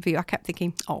point of view, I kept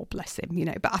thinking, oh, bless him,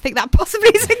 but I think that possibly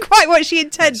isn't quite what she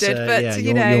intended.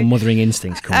 Your mothering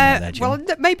instincts coming out there, Jill.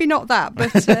 Well, maybe not that,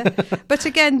 but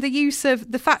again,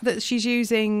 the fact that she's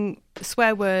using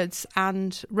swear words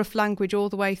and rough language all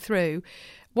the way through,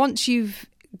 once you've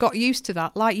got used to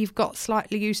that, like you've got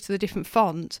slightly used to the different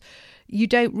font, you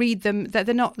don't read them.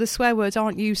 The swear words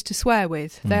aren't used to swear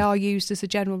with. They are used as a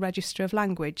general register of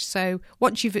language. So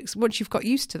once you've got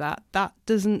used to that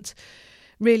doesn't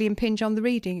really impinge on the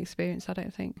reading experience, I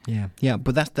don't think. Yeah,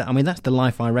 but that's the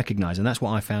life I recognise, and that's what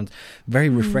I found very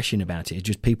refreshing about it. It's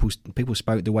just people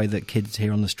spoke the way that kids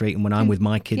here on the street, and when I'm with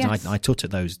my kids, I tut at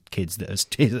those kids that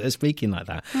are speaking like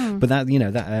that. But that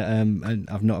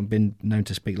I've not been known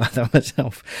to speak like that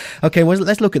myself. Okay, well,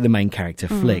 let's look at the main character,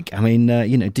 Flick. I mean,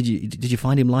 did you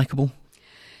find him likeable?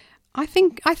 I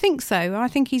think so. I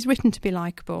think he's written to be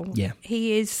likeable. Yeah,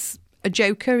 he is a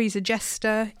joker. He's a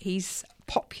jester. He's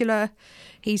popular.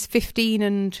 He's 15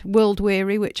 and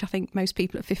world-weary, which I think most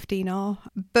people at 15 are.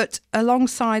 But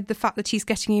alongside the fact that he's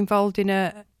getting involved in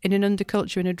an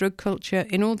underculture, in a drug culture,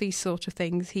 in all these sort of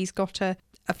things, he's got a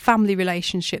family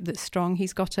relationship that's strong.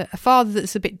 He's got a father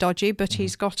that's a bit dodgy, but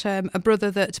he's got a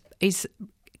brother that is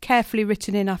carefully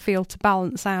written in, I feel, to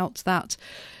balance out that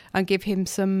and give him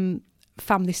some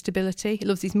family stability. He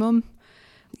loves his mum.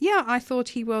 Yeah, I thought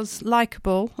he was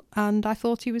likeable, and I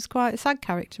thought he was quite a sad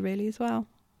character, really, as well.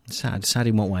 Sad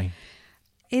in what way?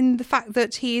 In the fact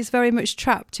that he is very much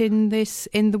trapped in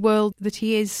the world that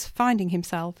he is finding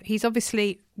himself. He's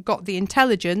obviously got the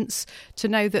intelligence to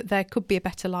know that there could be a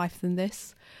better life than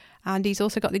this, and he's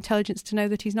also got the intelligence to know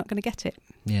that he's not going to get it.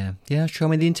 Yeah, sure.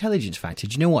 I mean, the intelligence factor.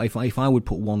 Do you know what? If I would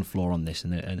put one flaw on this,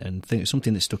 and think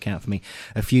something that stuck out for me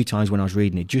a few times when I was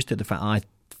reading it, just at the fact I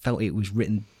felt it was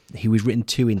written. He was written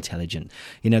too intelligent.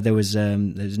 There was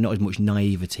there's not as much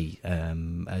naivety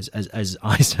as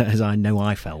I know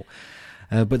I felt.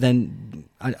 But then,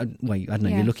 I don't know. Yes.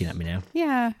 You're looking at me now.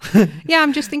 Yeah,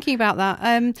 I'm just thinking about that.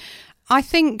 I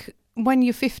think when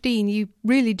you're 15, you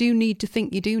really do need to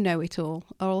think you do know it all,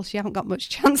 or else you haven't got much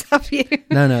chance, have you?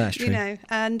 No, that's true.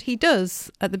 And he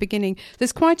does at the beginning.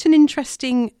 There's quite an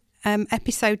interesting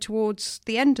episode towards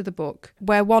the end of the book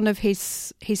where one of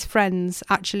his friends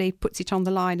actually puts it on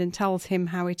the line and tells him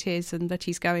how it is and that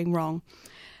he's going wrong,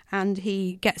 and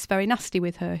he gets very nasty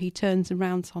with her. He turns and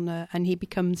rounds on her, and he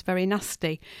becomes very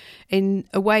nasty in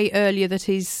a way earlier that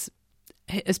has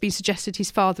been suggested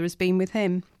his father has been with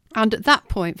him. And at that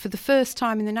point, for the first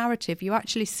time in the narrative, you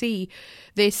actually see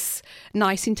this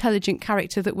nice, intelligent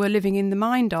character that we're living in the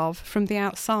mind of from the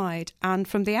outside. And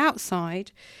from the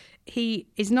outside, he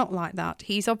is not like that.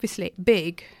 He's obviously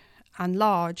big and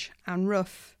large and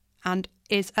rough and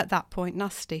is at that point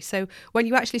nasty. So when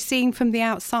you actually see him from the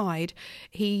outside,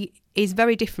 he is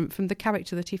very different from the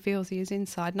character that he feels he is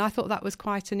inside. And I thought that was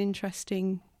quite an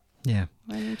interesting Yeah.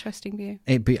 An interesting view.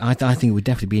 I think it would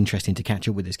definitely be interesting to catch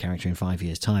up with this character in 5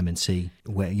 years' time and see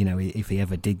where, if he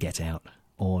ever did get out.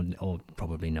 Or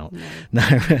probably not. No.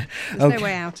 There's no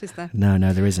way out, is there?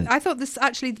 No, there isn't. I thought this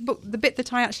actually, the bit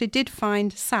that I actually did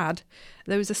find sad,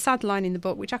 there was a sad line in the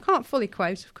book, which I can't fully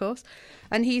quote, of course,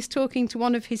 and he's talking to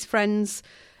one of his friends.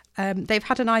 They've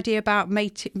had an idea about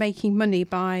making money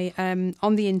by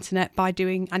on the internet by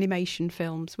doing animation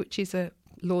films, which is a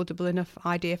laudable enough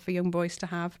idea for young boys to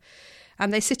have.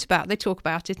 And they talk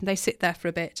about it, and they sit there for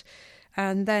a bit.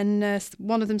 And then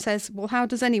one of them says, well, how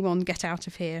does anyone get out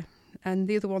of here? And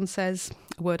the other one says,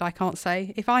 a word I can't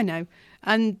say, if I know.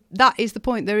 And that is the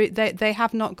point. They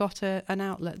have not got an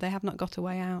outlet. They have not got a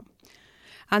way out.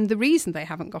 And the reason they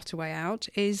haven't got a way out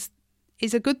is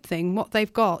a good thing. What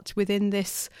they've got within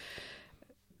this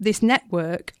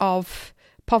network of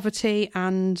poverty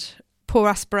and poor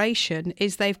aspiration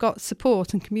is they've got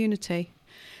support and community.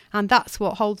 And that's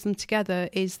what holds them together,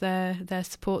 is their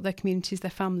support, their communities,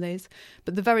 their families.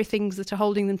 But the very things that are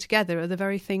holding them together are the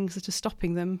very things that are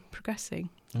stopping them progressing,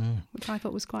 which I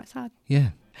thought was quite sad.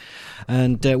 Yeah.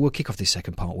 And we'll kick off this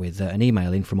second part with an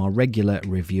email in from our regular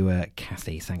reviewer,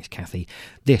 Kathy. Thanks, Kathy.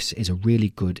 This is a really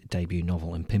good debut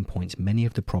novel and pinpoints many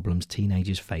of the problems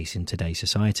teenagers face in today's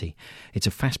society. It's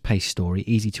a fast-paced story,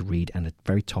 easy to read, and a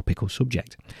very topical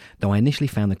subject. Though I initially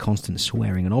found the constant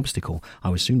swearing an obstacle, I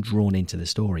was soon drawn into the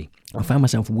story. I found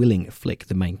myself willing Flick,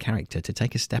 the main character, to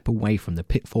take a step away from the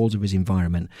pitfalls of his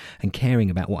environment and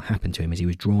caring about what happened to him as he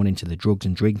was drawn into the drugs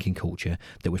and drinking culture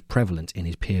that was prevalent in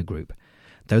his peer group.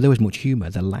 Though there was much humour,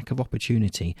 the lack of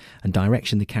opportunity and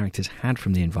direction the characters had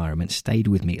from the environment stayed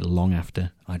with me long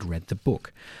after I'd read the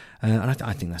book. And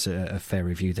I think that's a fair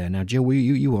review there. Now, Jill,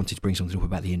 you wanted to bring something up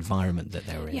about the environment that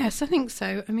they were in. Yes, I think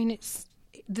so. I mean,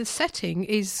 the setting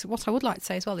is, what I would like to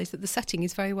say as well, is that the setting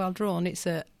is very well drawn. It's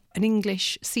an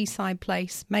English seaside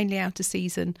place, mainly out of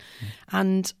season,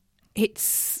 and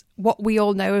it's what we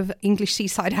all know of English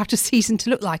seaside out of season to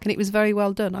look like, and it was very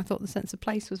well done. I thought the sense of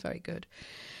place was very good.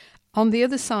 On the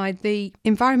other side, the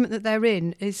environment that they're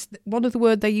in is one of the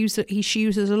words she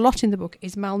uses a lot in the book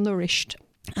is malnourished.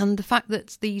 And the fact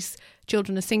that these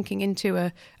children are sinking into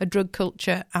a drug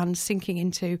culture and sinking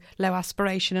into low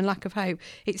aspiration and lack of hope,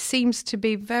 it seems to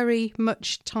be very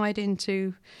much tied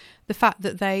into the fact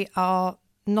that they are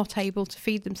not able to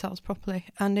feed themselves properly,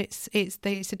 and it's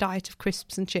a diet of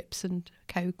crisps and chips and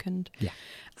Coke and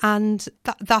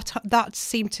that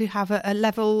seemed to have a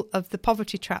level of the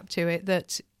poverty trap to it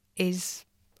that is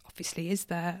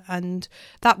there, and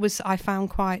that was, I found,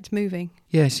 quite moving.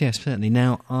 Yes, certainly.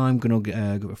 Now, I'm going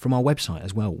to, from our website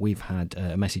as well, we've had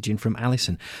a message in from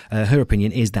Alison. Her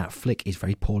opinion is that Flick is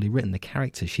very poorly written. The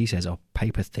characters, she says, are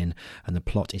paper thin, and the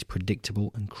plot is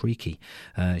predictable and creaky.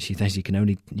 She says you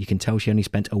can tell she only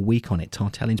spent a week on it.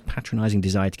 Tarttelin's patronising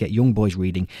desire to get young boys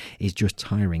reading is just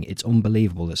tiring. It's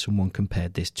unbelievable that someone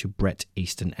compared this to Bret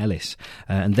Easton Ellis.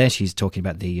 And there she's talking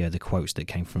about the quotes that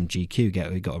came from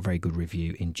GQ. We got a very good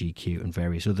review in GQ and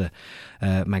various other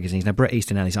magazines. Now, Bret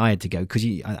Easton Ellis, I had to go because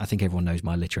I think everyone knows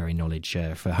my literary knowledge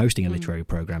for hosting a literary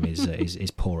programme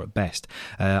is poor at best.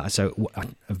 So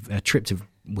a trip to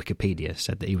Wikipedia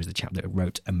said that he was the chap that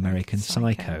wrote American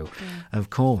Psycho.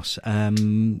 Of course. What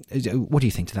do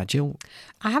you think to that, Jill?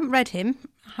 I haven't read him,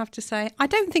 I have to say. I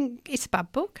don't think it's a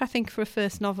bad book. I think for a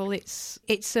first novel it's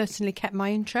certainly kept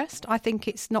my interest. I think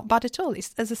it's not bad at all.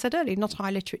 It's, as I said earlier, not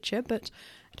high literature, but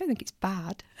I don't think it's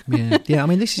bad. Yeah. I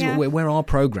mean, this is where our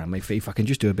programme, if I can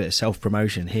just do a bit of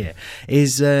self-promotion here,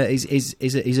 is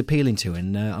appealing to,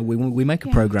 and we make a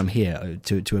programme here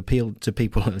to appeal to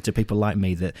people like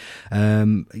me that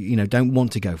don't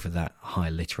want to go for that high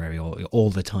literary all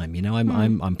the time.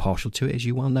 I'm partial to it, as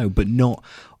you well know, but not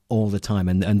all the time,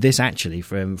 and this actually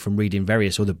from reading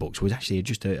various other books was actually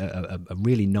just a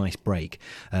really nice break,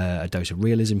 a dose of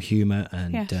realism, humour,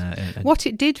 and what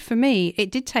it did for me,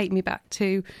 it did take me back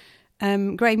to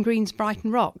Graham Greene's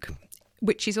Brighton Rock,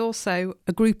 which is also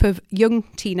a group of young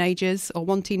teenagers, or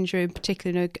one teenager in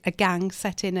particular, a gang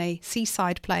set in a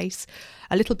seaside place,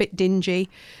 a little bit dingy,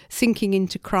 sinking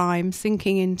into crime,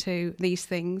 sinking into these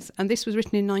things, and this was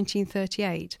written in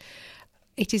 1938.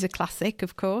 It is a classic,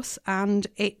 of course, and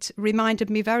it reminded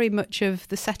me very much of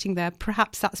the setting there.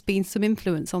 Perhaps that's been some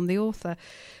influence on the author.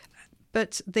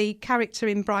 But the character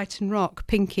in Brighton Rock,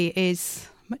 Pinky, is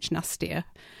much nastier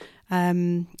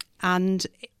and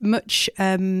much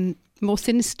more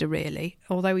sinister, really,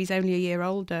 although he's only a year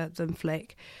older than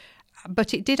Flick.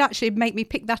 But it did actually make me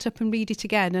pick that up and read it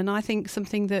again, and I think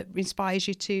something that inspires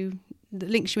you to that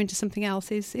links you into something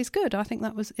else is good. I think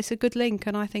it's a good link,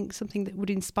 and I think something that would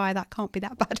inspire that can't be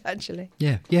that bad, actually.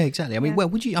 Yeah, exactly. I mean,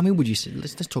 would you say,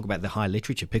 let's talk about the high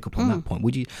literature, pick up on that point.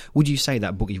 Would you say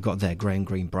that book you've got there, Graham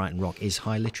Greene, Brighton Rock, is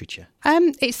high literature?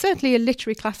 It's certainly a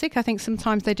literary classic. I think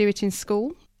sometimes they do it in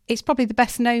school. It's probably the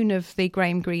best known of the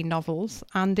Graham Greene novels,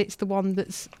 and it's the one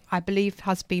that's, I believe,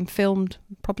 has been filmed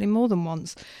probably more than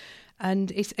once.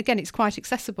 And it's quite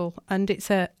accessible, and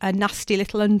it's a nasty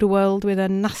little underworld with a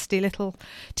nasty little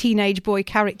teenage boy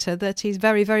character that is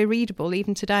very, very readable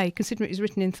even today, considering it was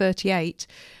written in 1938,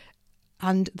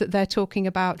 and that they're talking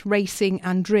about racing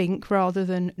and drink rather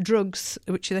than drugs,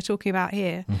 which they're talking about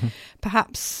here. Mm-hmm.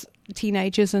 Perhaps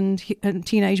teenagers and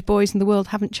teenage boys in the world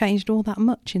haven't changed all that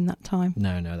much in that time.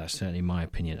 No, that's certainly my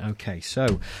opinion. Okay,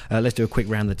 so let's do a quick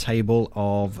round the table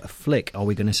of flick. Are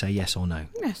we going to say yes or no?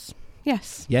 Yes.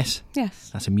 Yes? Yes.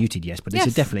 That's a muted yes, but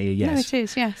it's definitely a yes. No, it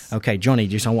is, yes. Okay, Johnny,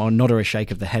 just I want a nod or a shake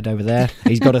of the head over there.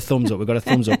 He's got a thumbs up. We've got a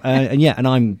thumbs up. And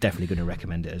I'm definitely going to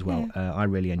recommend it as well. Yeah. I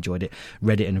really enjoyed it.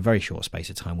 Read it in a very short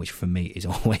space of time, which for me is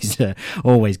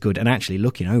always good. And actually,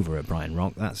 looking over at Brighton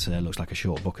Rock, that looks like a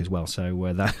short book as well.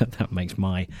 So that makes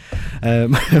my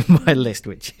my list,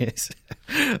 which is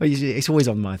it's always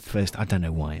on my first. I don't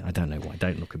know why. Don't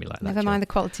look at me like that. Never mind the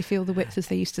quality, feel the width, as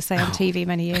they used to say on TV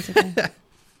many years ago.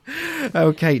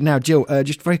 Okay, now Jill,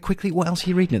 just very quickly, what else are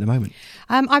you reading at the moment?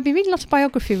 I've been reading a lot of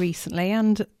biography recently,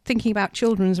 and thinking about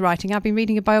children's writing. I've been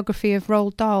reading a biography of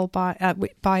Roald Dahl by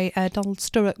Donald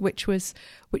Sturrock, which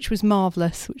was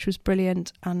marvellous, which was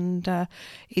brilliant, and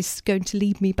is going to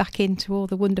lead me back into all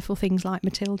the wonderful things like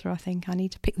Matilda. I think I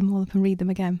need to pick them all up and read them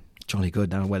again. Jolly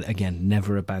good. Now, well, again,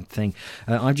 never a bad thing.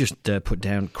 I've just put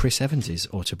down Chris Evans's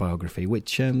autobiography,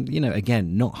 which,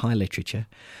 again, not high literature,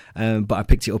 but I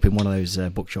picked it up in one of those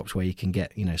bookshops where you can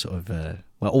get, sort of...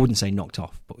 I wouldn't say knocked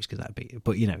off books because that'd be,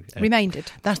 but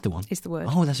remaindered. That's the one. Is the word?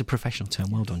 Oh, that's a professional term.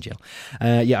 Well done, Jill.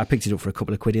 I picked it up for a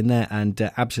couple of quid in there, and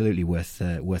absolutely worth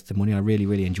the money. I really,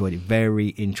 really enjoyed it. Very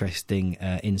interesting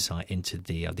insight into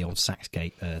the old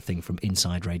Saxgate thing from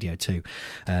Inside Radio 2.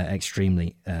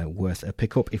 Extremely worth a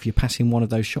pick up if you're passing one of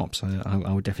those shops.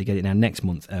 I would definitely get it. Now, next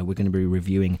month we're going to be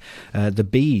reviewing The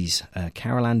Bees,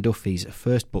 Carol Ann Duffy's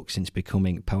first book since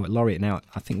becoming Poet Laureate. Now,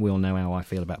 I think we all know how I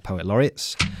feel about Poet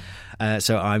Laureates.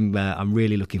 So I'm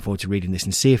really looking forward to reading this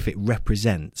and see if it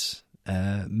represents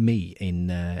me in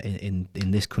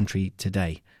this country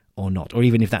today or not, or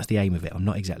even if that's the aim of it. I'm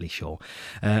not exactly sure.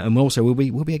 And also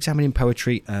we'll be examining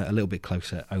poetry a little bit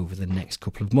closer over the next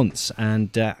couple of months.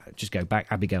 And just go back,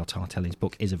 Abigail Tarttelin's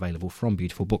book is available from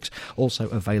Beautiful Books, also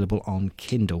available on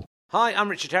Kindle. Hi, I'm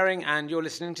Richard Herring, and you're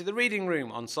listening to The Reading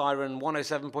Room on Siren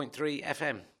 107.3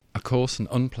 FM. A coarse and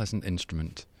unpleasant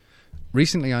instrument.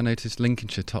 Recently I noticed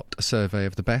Lincolnshire topped a survey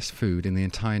of the best food in the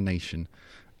entire nation,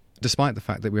 despite the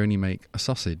fact that we only make a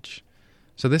sausage.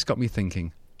 So this got me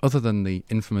thinking, other than the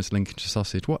infamous Lincolnshire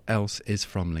sausage, what else is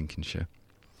from Lincolnshire?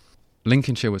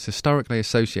 Lincolnshire was historically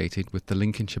associated with the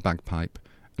Lincolnshire bagpipe,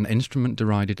 an instrument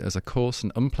derided as a coarse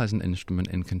and unpleasant instrument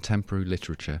in contemporary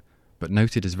literature, but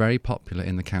noted as very popular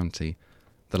in the county.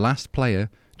 The last player,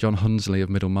 John Hunsley of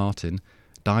Middlemartin,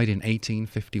 died in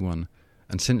 1851,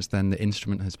 and since then the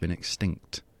instrument has been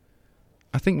extinct.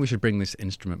 I think we should bring this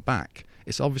instrument back.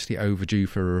 It's obviously overdue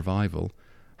for a revival.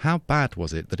 How bad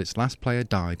was it that its last player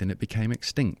died and it became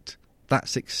extinct?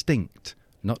 That's extinct,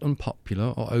 not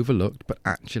unpopular or overlooked, but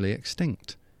actually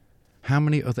extinct. How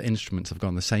many other instruments have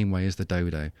gone the same way as the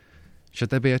dodo?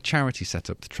 Should there be a charity set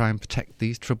up to try and protect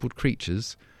these troubled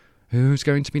creatures? Who's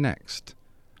going to be next?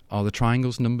 Are the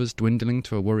triangle's numbers dwindling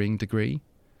to a worrying degree?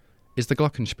 Is the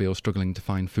glockenspiel struggling to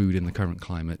find food in the current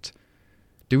climate?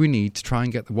 Do we need to try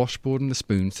and get the washboard and the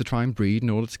spoons to try and breed in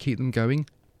order to keep them going?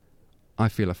 I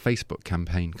feel a Facebook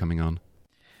campaign coming on.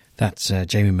 That's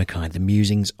Jamie Mackay, The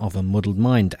Musings of a Muddled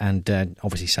Mind, and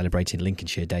obviously celebrating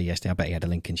Lincolnshire Day yesterday. I bet he had a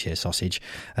Lincolnshire sausage.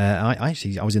 I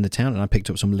was in the town and I picked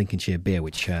up some Lincolnshire beer,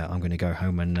 which I'm going to go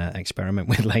home and experiment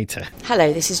with later.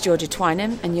 Hello, this is Georgia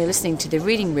Twynham, and you're listening to The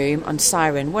Reading Room on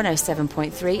Siren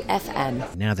 107.3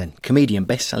 FM. Now then, comedian,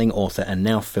 best-selling author and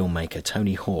now filmmaker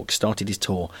Tony Hawk started his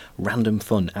tour Random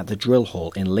Fun at the Drill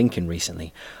Hall in Lincoln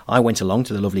recently. I went along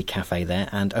to the lovely cafe there,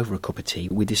 and over a cup of tea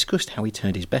we discussed how he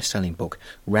turned his best-selling book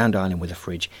Round Island with a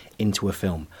Fridge into a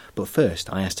film. But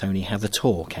first I asked Tony how the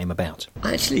tour came about.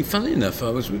 Actually, funnily enough, I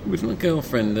was with my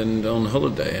girlfriend and on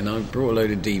holiday, and I brought a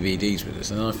load of DVDs with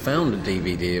us, and I found a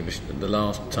DVD of the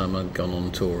last time I'd gone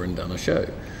on tour and done a show,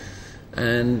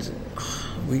 and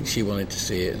she wanted to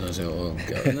see it, and I said, oh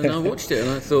God. And then I watched it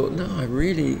and I thought, no, I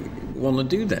really want to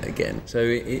do that again. So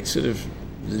it sort of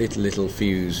lit a little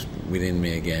fuse within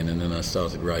me again, and then I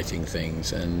started writing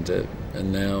things, and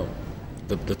now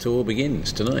the tour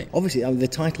begins tonight. Obviously, the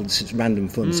title, Random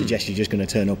Fun, suggests you're just going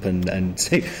to turn up and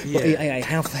see.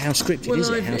 How scripted is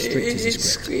it? How strict is the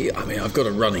script? I mean, I've got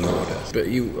a running order, but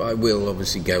I will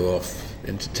obviously go off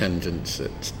into tangents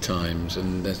at times,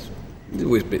 and there's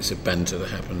always bits of banter that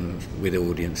happen with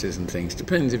audiences and things.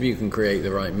 Depends if you can create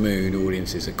the right mood.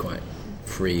 Audiences are quite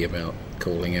free about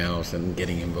calling out and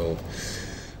getting involved.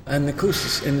 And of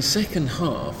course, in the second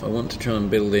half, I want to try and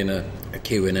build in a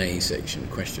Q&A section,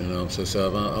 question and answer.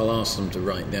 So I'll ask them to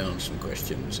write down some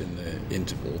questions in the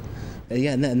interval.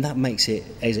 And that makes it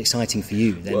as exciting for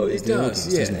you then. Well, it does,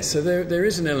 doesn't it? So there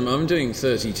is an element. I'm doing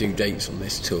 32 dates on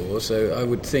this tour, so I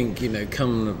would think,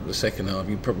 come the second half,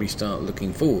 you'd probably start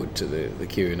looking forward to the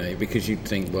Q&A, because you'd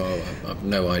think, well, I've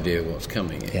no idea what's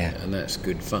coming, and that's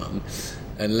good fun.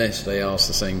 Unless they ask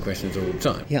the same questions all the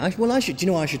time. Yeah, I should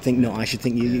think not. I should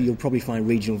think you'll probably find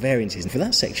regional variances. And for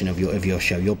that section of your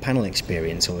show, your panel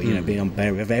experience, or being on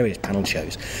various panel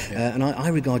shows, and I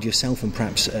regard yourself and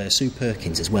perhaps Sue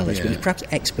Perkins as well as perhaps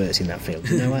experts in that field.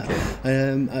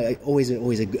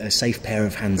 Always a safe pair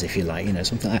of hands, if you like.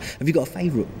 Something like that. Have you got a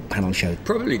favourite panel show?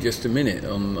 Probably Just a Minute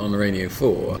on Radio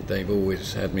 4. They've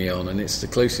always had me on, and it's the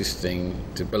closest thing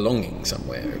to belonging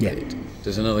somewhere.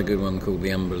 There's another good one called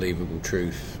The Unbelievable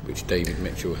Truth, which David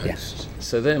Mitchell hosts.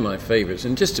 So they're my favourites,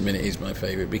 and Just a Minute is my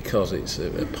favourite because it's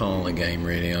a parlour game,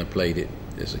 really. I played it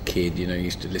as a kid,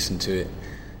 used to listen to it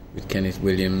with Kenneth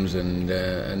Williams, and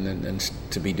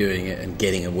to be doing it and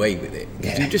getting away with it.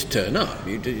 Because you just turn up,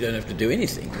 you don't have to do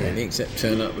anything, really, except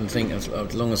turn up and think, as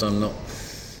long as I'm not...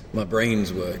 my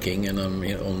brain's working and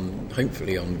I'm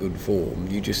hopefully on good form,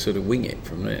 you just sort of wing it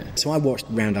from there. So I watched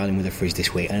Round Island with a Frizz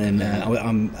this week, and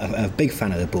I'm a big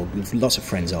fan of the book. Lots of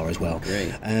friends are as well.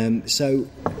 Great. So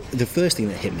the first thing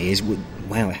that hit me is,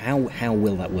 wow, how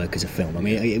will that work as a film? I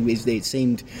mean, it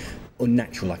seemed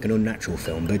unnatural, like an unnatural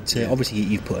film, but obviously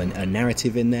you've put a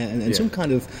narrative in there and some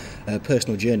kind of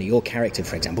personal journey. Your character,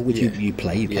 for example, which you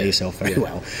play yourself very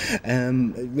well,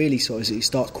 really sort of, it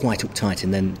starts quite uptight,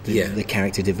 and then the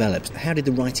character develops. How did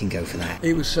the writing go for that?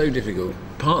 It was so difficult,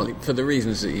 partly for the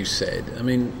reasons that you said. I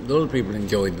mean, a lot of people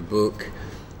enjoyed the book.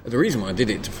 The reason why I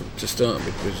did it to start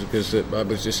with was because I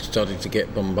was just starting to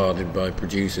get bombarded by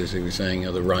producers who were saying,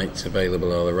 are the rights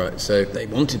available, are the rights? So they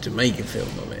wanted to make a film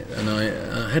of it, and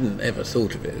I hadn't ever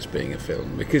thought of it as being a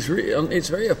film, because it's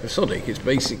very episodic. It's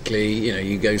basically,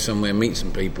 you go somewhere, meet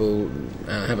some people,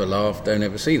 have a laugh, don't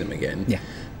ever see them again. Yeah.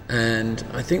 And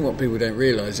I think what people don't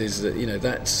realise is that,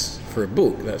 that's, for a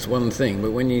book, that's one thing, but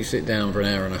when you sit down for an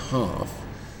hour and a half,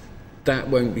 that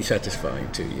won't be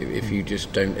satisfying to you if you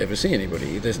just don't ever see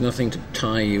anybody. There's nothing to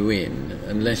tie you in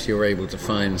unless you're able to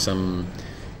find some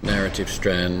narrative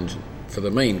strand for the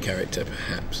main character,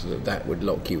 perhaps, that would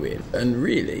lock you in. And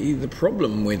really, the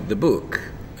problem with the book,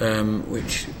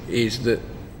 which is that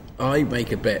I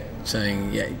make a bet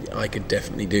saying, I could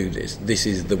definitely do this. This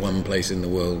is the one place in the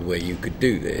world where you could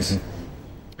do this.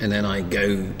 And then I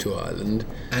go to Ireland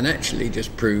and actually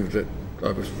just prove that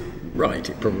I was right,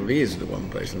 it probably is the one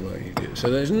place in the world you do it.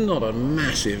 So there's not a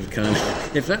massive kind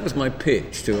of... If that was my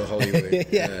pitch to a Hollywood,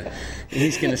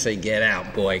 he's going to say, get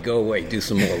out, boy, go away, do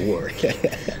some more work.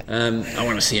 I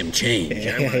want to see him change.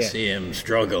 I want to see him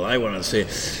struggle. I want to see...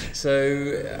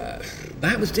 So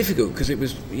that was difficult because it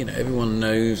was, everyone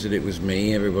knows that it was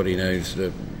me. Everybody knows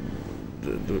that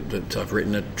I've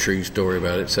written a true story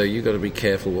about it, so you've got to be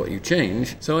careful what you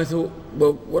change. So I thought,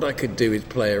 well, what I could do is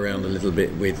play around a little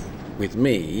bit with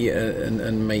me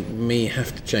and make me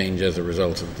have to change as a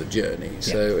result of the journey.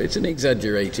 So it's an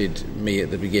exaggerated me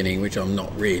at the beginning, which I'm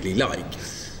not really like.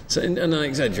 So and I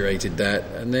exaggerated that,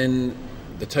 and then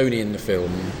the Tony in the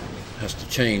film has to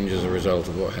change as a result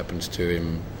of what happens to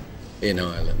him in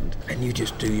Ireland. And you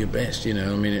just do your best, I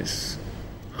mean, it's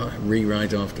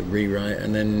rewrite after rewrite,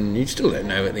 and then you still don't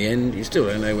know at the end, you still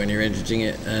don't know when you're editing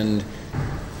it, and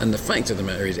the fact of the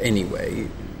matter is, anyway,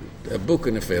 a book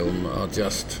and a film are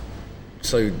just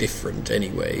so different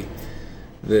anyway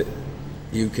that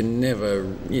you can never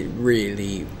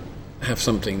really have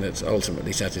something that's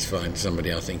ultimately satisfying to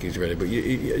somebody, I think, who's read it. But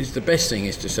it's the best thing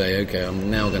is to say, okay,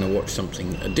 I'm now going to watch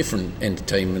something, a different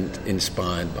entertainment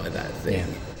inspired by that thing.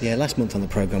 Yeah, last month on the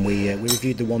programme we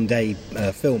reviewed the One Day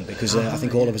film, because I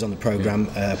think all of us on the programme,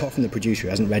 apart from the producer who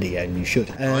hasn't read it yet, and you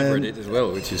should. I've read it as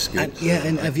well, which is good.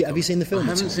 And have you seen the film? I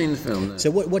haven't seen the film, no.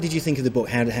 So what did you think of the book?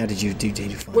 How did you find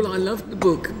it? Well, I loved the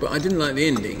book, but I didn't like the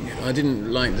ending. I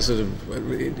didn't like the sort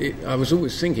of... I was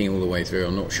always thinking all the way through,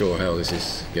 I'm not sure how this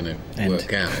is going to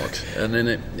work out. And then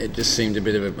it just seemed a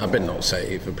bit of a... I better not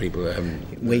say it for people that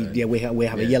haven't... We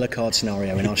have a yellow card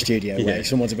scenario in our studio where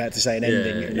someone's about to say an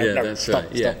ending. That's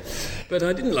right. Yeah, but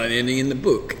I didn't like the ending in the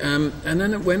book. And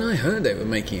then when I heard they were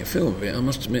making a film of it, I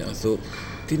must admit I thought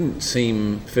didn't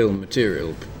seem film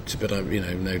material. But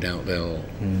no doubt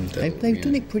they've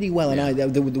done it pretty well. Yeah.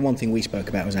 And the one thing we spoke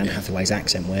about was Anne Hathaway's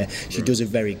accent, where she does a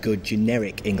very good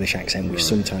generic English accent, which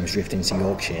sometimes drifts into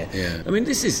Yorkshire. Yeah, I mean,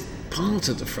 this is part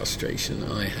of the frustration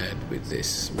I had with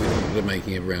the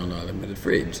making of Round Island with the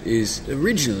Fridge. Is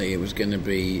originally it was going to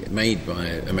be made by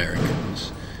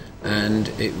Americans, and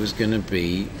it was going to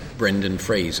be Brendan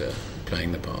Fraser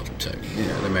playing the part of Tony,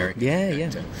 the American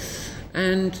actor.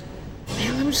 And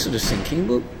I was sort of thinking,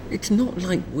 well, it's not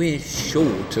like we're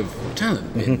short of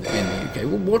talent in the UK.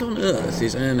 Well, what on earth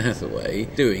is Anne Hathaway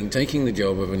doing, taking the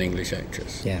job of an English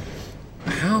actress? Yeah.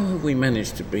 How have we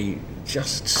managed to be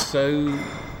just so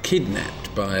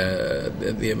kidnapped by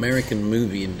the American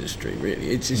movie industry, really?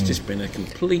 It's just been a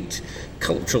complete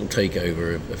cultural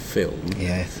takeover of film.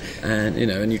 Yeah. And,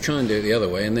 and you try and do it the other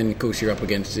way, and then, of course, you're up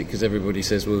against it because everybody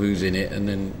says, well, who's in it? And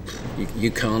then you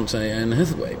can't say Anne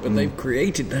Hathaway. But they've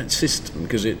created that system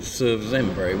because it serves them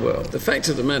very well. The fact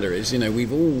of the matter is,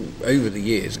 we've all, over the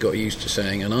years, got used to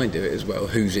saying, and I do it as well,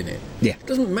 who's in it? Yeah. It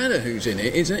doesn't matter who's in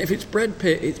it. If it's Brad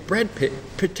Pitt, it's Brad Pitt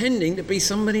pretending to be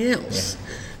somebody else.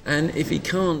 Yeah. And if he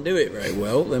can't do it very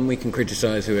well, then we can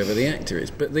criticise whoever the actor is.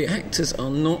 But the actors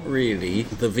are not really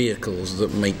the vehicles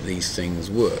that make these things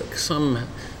work. Some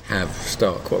have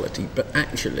star quality, but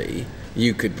actually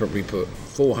you could probably put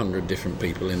 400 different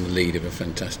people in the lead of a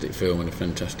fantastic film and a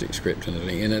fantastic script and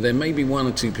everything. There may be one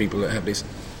or two people that have this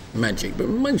magic, but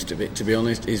most of it, to be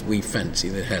honest, is we fancy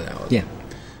the hell out of it. Yeah.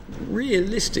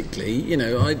 Realistically,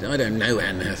 I don't know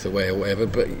Anne Hathaway or whatever,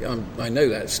 but I know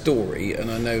that story,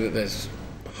 and I know that there's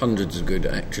hundreds of good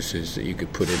actresses that you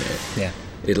could put in it. Yeah.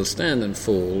 It'll stand and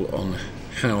fall on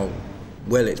how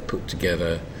well it's put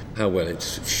together, how well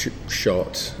it's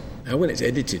shot, how well it's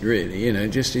edited, really.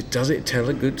 Does it tell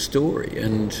a good story?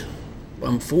 And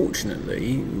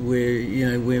unfortunately,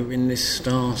 we're in this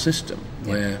star system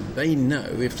where they know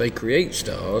if they create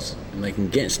stars and they can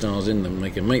get stars in them, they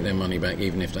can make their money back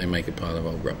even if they make a pile of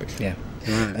old rubbish. Yeah.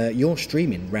 Right. You're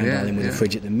streaming Round Island with the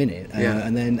Fridge at the minute,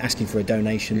 and then asking for a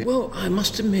donation. Well, I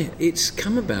must admit, it's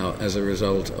come about as a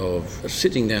result of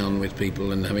sitting down with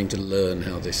people and having to learn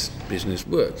how this business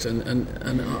works. And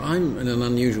I'm in an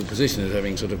unusual position of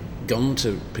having sort of gone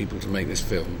to people to make this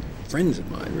film, friends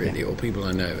of mine really, or people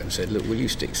I know, and said, look, will you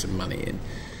stick some money in?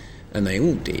 And they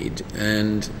all did,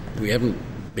 and we haven't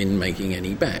been making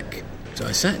any back. So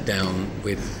I sat down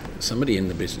with somebody in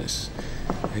the business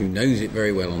who knows it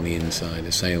very well on the inside,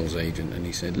 a sales agent, and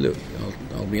he said, look,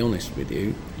 I'll be honest with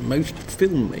you, most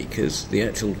filmmakers, the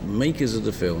actual makers of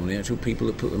the film, the actual people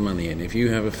that put the money in, if you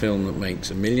have a film that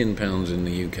makes £1 million in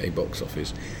the UK box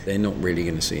office, they're not really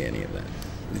going to see any of that.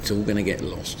 It's all going to get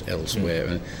lost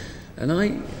elsewhere. And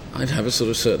I'd have a sort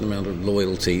of certain amount of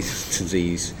loyalty to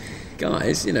these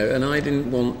guys, and I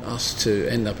didn't want us to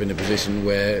end up in a position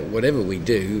where whatever we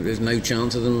do, there's no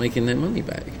chance of them making their money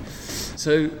back.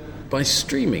 So by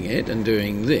streaming it and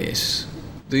doing this,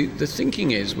 the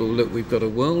thinking is, well, look, we've got a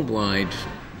worldwide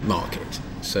market.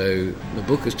 So the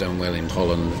book has done well in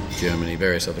Holland, Germany,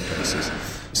 various other places.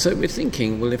 So we're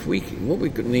thinking, well, what we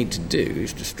need to do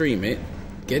is to stream it,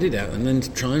 get it out, and then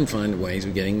to try and find ways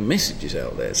of getting messages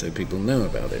out there so people know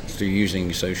about it through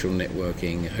using social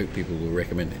networking. I hope people will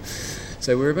recommend it.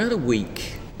 So we're about a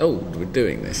week old with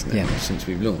doing this now, since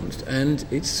we've launched, and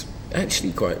it's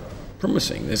actually quite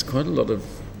promising. There's quite a lot of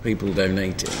people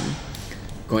donating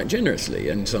quite generously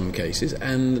in some cases,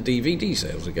 and the DVD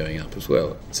sales are going up as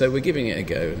well. So we're giving it a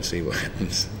go and see what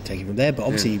happens. Take it from there, but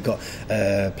obviously you've got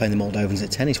Playing the Moldovans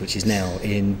at Tennis, which is now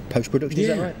in post-production, is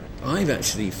that right? I've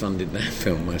actually funded that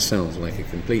film myself like a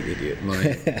complete idiot. My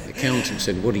accountant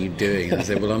said, what are you doing? And I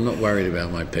said, well, I'm not worried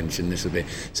about my pension, this will be...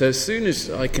 So as soon as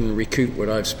I can recoup what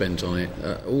I've spent on it,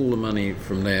 all the money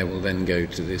from there will then go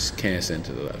to this care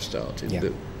centre that I've started.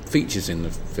 That features in the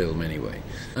film anyway,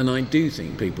 and I do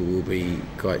think people will be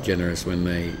quite generous when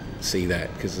they see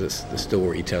that, because the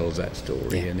story tells that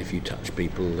story, and if you touch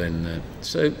people, then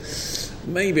so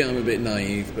maybe I'm a bit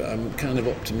naive, but I'm kind of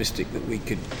optimistic that we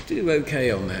could do okay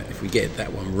on that if we get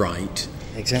that one right.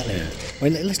 Exactly. Well,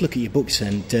 let's look at your books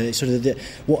and sort of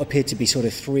what appeared to be sort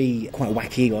of three quite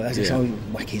wacky, or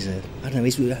wacky is I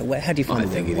don't know, how do you find it? I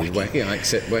think it is wacky. I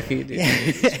accept wacky.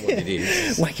 It's what it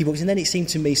is. Wacky books. And then it seemed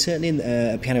to me, certainly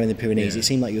in Piano in the Pyrenees, it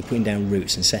seemed like you were putting down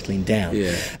roots and settling down.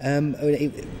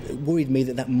 It worried me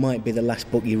that might be the last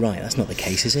book you write. That's not the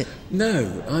case, is it?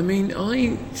 No. I mean,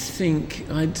 I think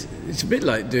it's a bit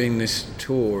like doing this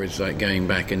tour. It's like going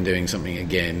back and doing something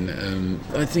again.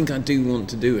 I think I do want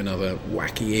to do another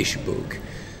wacky-ish book,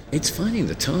 It's finding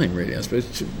the time, really. I suppose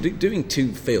doing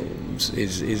 2 films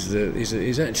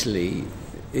is actually,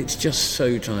 it's just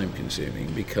so time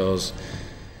consuming, because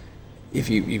if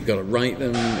you've got to write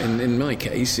them, in my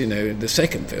case, the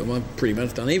second film, I've pretty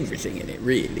much done everything in it,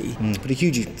 really. But a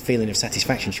huge feeling of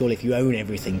satisfaction, surely, if you own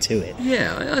everything to it.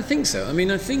 Yeah, I think so. I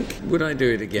mean, I think, would I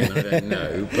do it again? I don't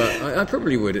know. But I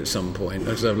probably would at some point,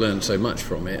 because I've learned so much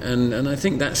from it. And I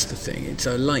think that's the thing.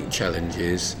 I like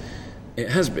challenges. It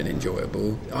has been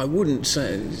enjoyable. I wouldn't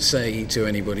say to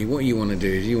anybody, what you want to do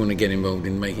is you want to get involved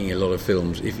in making a lot of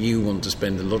films if you want to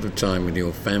spend a lot of time with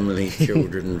your family,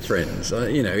 children and friends.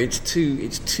 It's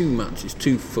too much, it's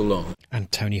too full on. And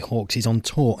Tony Hawks is on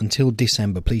tour until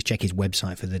December. Please check his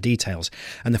website for the details.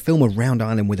 And the film of Round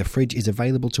Island with a Fridge is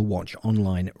available to watch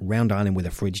online,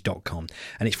 roundislandwithafridge.com.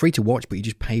 And it's free to watch, but you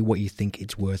just pay what you think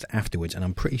it's worth afterwards. And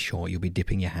I'm pretty sure you'll be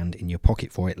dipping your hand in your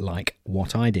pocket for it, like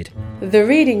what I did. The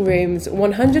Reading Room's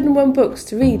 101 books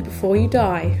to read before you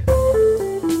die.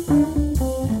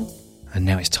 And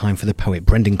now it's time for the poet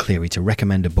Brendan Cleary to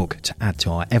recommend a book to add to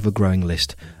our ever-growing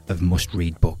list of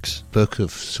must-read books. Book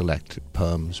of selected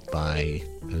poems by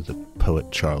the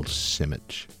poet Charles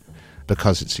Simic.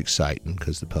 Because it's exciting,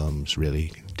 because the poems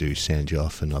really do send you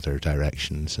off in other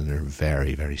directions, and they're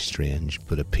very, very strange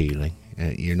but appealing.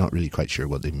 You're not really quite sure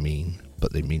what they mean,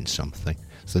 but they mean something.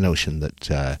 It's the notion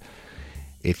that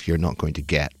if you're not going to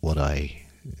get what I'm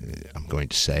going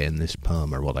to say in this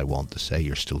poem, or what I want to say,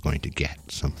 you're still going to get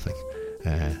something.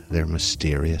 They're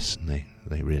mysterious, and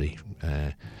they really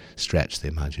stretch the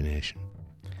imagination.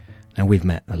 Now, we've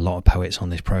met a lot of poets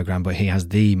on this programme, but he has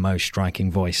the most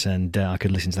striking voice, and I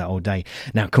could listen to that all day.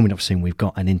 Now, coming up soon, we've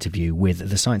got an interview with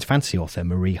the science fantasy author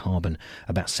Marie Harbon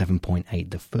about 7.8,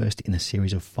 the first in a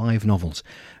series of 5 novels.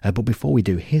 But before we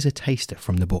do, here's a taster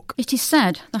from the book. It is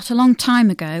said that a long time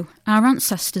ago, our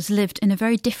ancestors lived in a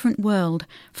very different world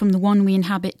from the one we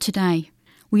inhabit today.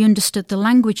 We understood the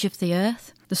language of the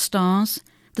earth, the stars,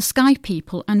 the sky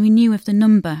people, and we knew of the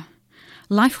number.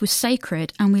 Life was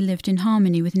sacred and we lived in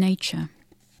harmony with nature.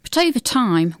 But over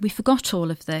time, we forgot all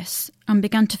of this and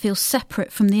began to feel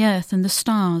separate from the earth and the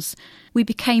stars. We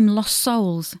became lost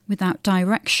souls without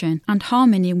direction, and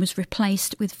harmony was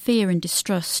replaced with fear and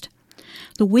distrust.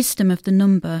 The wisdom of the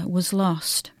number was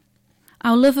lost.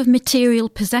 Our love of material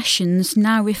possessions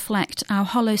now reflect our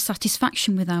hollow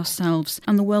satisfaction with ourselves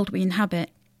and the world we inhabit.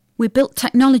 We built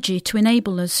technology to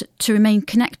enable us to remain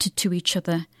connected to each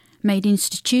other, made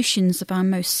institutions of our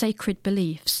most sacred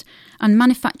beliefs, and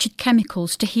manufactured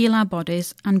chemicals to heal our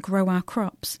bodies and grow our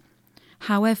crops.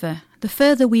 However, the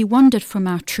further we wandered from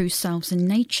our true selves in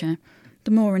nature,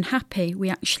 the more unhappy we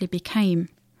actually became.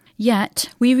 Yet,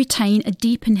 we retain a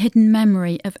deep and hidden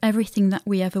memory of everything that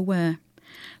we ever were.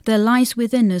 There lies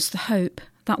within us the hope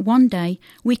that one day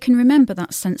we can remember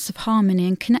that sense of harmony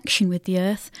and connection with the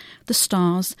earth, the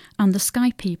stars, and the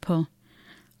sky people.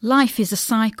 Life is a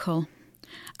cycle,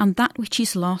 and that which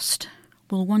is lost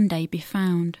will one day be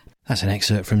found. That's an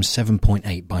excerpt from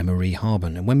 7.8 by Marie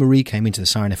Harbon. And when Marie came into the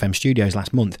Siren FM studios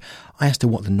last month, I asked her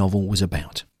what the novel was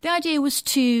about. The idea was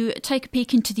to take a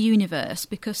peek into the universe,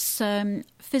 because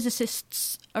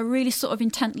physicists are really sort of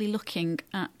intently looking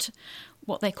at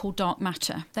what they call dark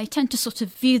matter. They tend to sort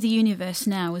of view the universe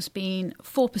now as being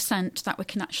 4% that we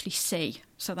can actually see.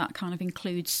 So that kind of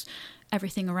includes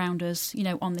everything around us,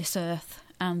 on this earth,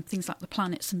 and things like the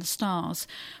planets and the stars.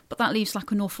 But that leaves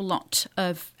like an awful lot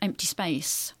of empty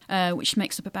space, which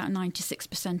makes up about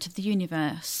 96% of the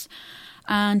universe.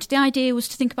 And the idea was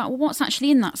to think about, well, what's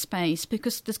actually in that space?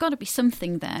 Because there's got to be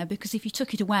something there, because if you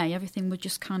took it away, everything would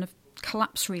just kind of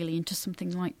collapse really into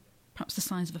something like perhaps the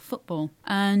size of a football.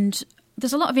 And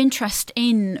there's a lot of interest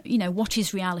in, what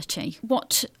is reality?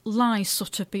 What lies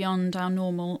sort of beyond our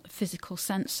normal physical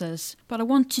senses? But I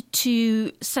wanted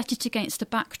to set it against a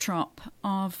backdrop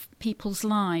of people's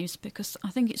lives, because I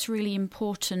think it's really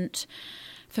important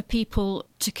for people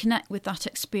to connect with that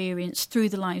experience through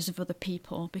the lives of other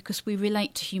people, because we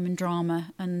relate to human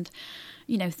drama and,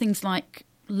 things like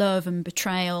love and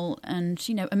betrayal and,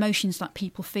 emotions that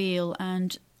people feel.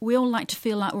 And we all like to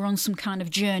feel like we're on some kind of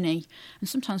journey. And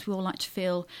sometimes we all like to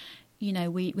feel,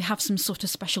 we have some sort of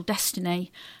special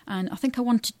destiny. And I think I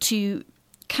wanted to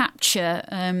capture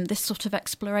this sort of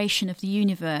exploration of the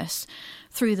universe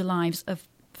through the lives of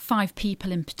 5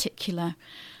 people in particular.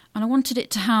 And I wanted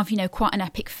it to have, quite an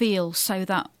epic feel, so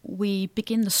that we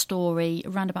begin the story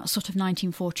around about sort of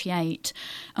 1948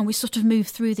 and we sort of move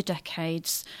through the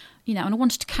decades. And I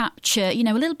wanted to capture, a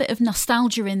little bit of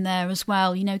nostalgia in there as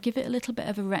well, give it a little bit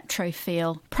of a retro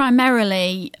feel.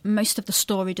 Primarily, most of the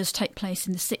story does take place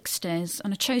in the 60s,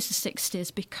 and I chose the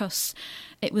 60s because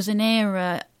it was an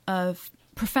era of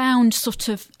profound sort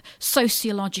of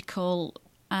sociological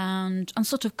and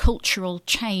sort of cultural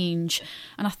change.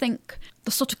 And I think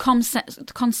the sort of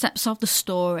concepts of the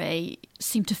story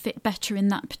seem to fit better in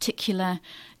that particular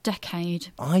decade.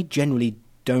 I generally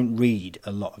don't read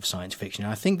a lot of science fiction.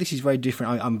 I think this is very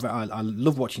different. I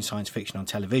love watching science fiction on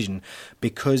television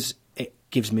because it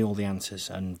gives me all the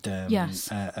answers and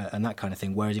and that kind of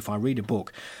thing. Whereas if I read a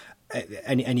book,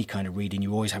 any kind of reading,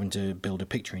 you're always having to build a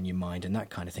picture in your mind and that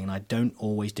kind of thing. And I don't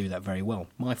always do that very well.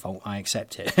 My fault. I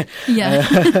accept it.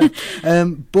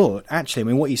 But actually, I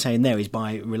mean, what you're saying there is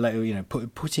by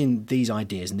putting these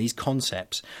ideas and these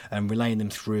concepts and relaying them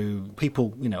through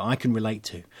people, I can relate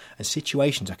to, and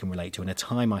situations I can relate to, and a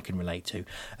time I can relate to.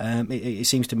 It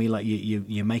seems to me like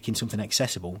you're making something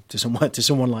accessible to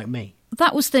someone like me.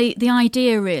 That was the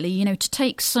idea, really. To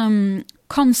take some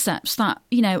concepts that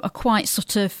are quite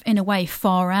sort of in a way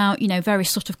far out, very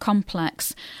sort of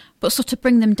complex, but sort of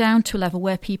bring them down to a level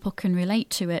where people can relate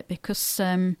to it, because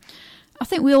I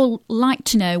think we all like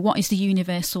to know what is the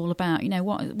universe all about,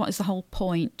 what is the whole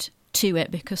point to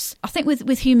it, because I think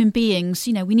with human beings,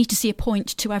 we need to see a point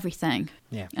to everything.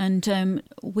 Yeah. And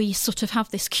we sort of have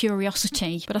this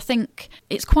curiosity, but I think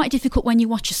it's quite difficult when you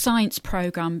watch a science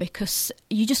programme, because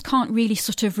you just can't really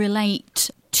sort of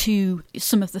relate to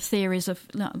some of the theories of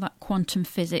that quantum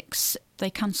physics. They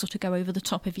can sort of go over the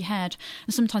top of your head,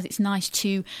 and sometimes it's nice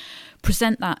to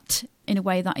present that in a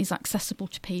way that is accessible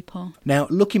to people. Now,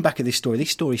 looking back at this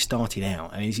story started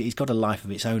out, I mean, it's got a life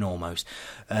of its own almost,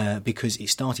 because it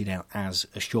started out as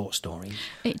a short story.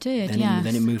 It did,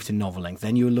 Then it moved to novel length.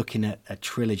 Then you were looking at a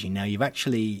trilogy. Now, you've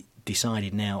actually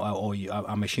decided now,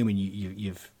 I'm assuming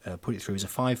you've put it through as a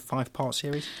five-part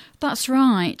series? That's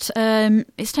right.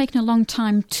 It's taken a long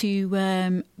time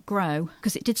to grow,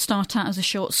 because it did start out as a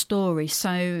short story.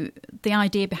 So the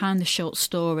idea behind the short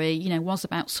story, was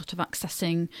about sort of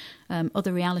accessing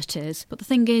other realities. But the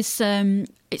thing is,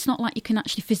 it's not like you can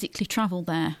actually physically travel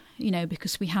there,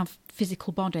 because we have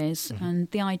physical bodies. Mm-hmm.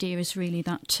 And the idea is really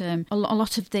that a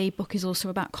lot of the book is also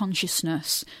about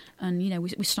consciousness. And,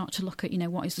 we start to look at,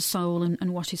 what is the soul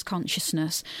and what is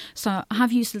consciousness. So I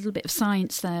have used a little bit of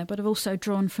science there, but I've also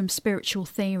drawn from spiritual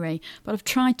theory. But I've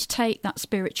tried to take that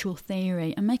spiritual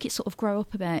theory and make it sort of grow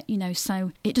up a bit,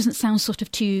 so it doesn't sound sort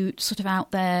of too sort of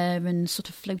out there and sort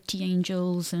of floaty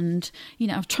angels. And,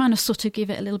 I'm trying to sort of give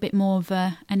it a little bit more of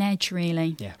an edge,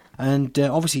 really. Yeah. And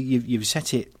obviously you've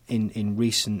set it in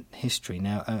recent history.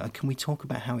 Now, can we talk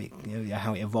about how it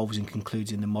evolves and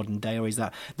concludes in the modern day, or is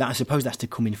that I suppose that's to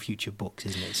come in future books,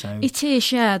 isn't it? So it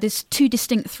is, yeah. There's two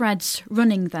distinct threads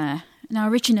running there. Now,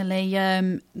 originally,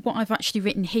 what I've actually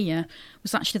written here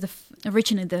was actually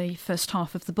originally the first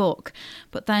half of the book,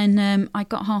 but then I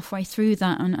got halfway through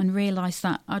that and realised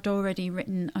that I'd already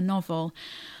written a novel.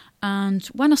 And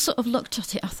when I sort of looked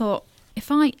at it, I thought, if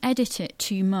I edit it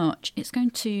too much, it's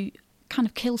going to kind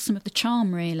of kill some of the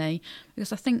charm, really,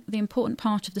 because I think the important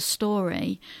part of the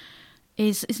story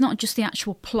is not just the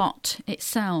actual plot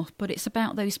itself, but it's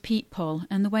about those people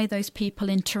and the way those people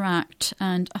interact.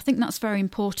 And I think that's very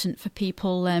important for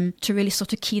people to really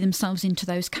sort of key themselves into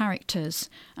those characters.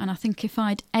 And I think if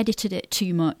I'd edited it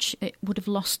too much, it would have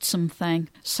lost something.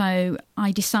 So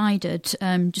I decided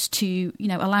just to,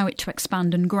 allow it to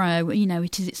expand and grow.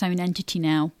 It is its own entity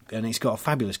now. And it's got a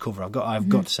fabulous cover. I've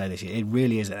got to say this. It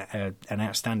really is an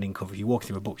outstanding cover. If you walk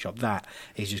through a bookshop, that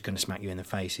is just going to smack you in the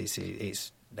face.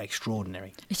 It's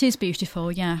extraordinary. It is beautiful,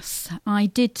 yes. I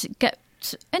did get,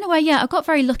 in a way, I got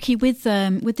very lucky with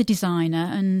the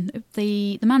designer, and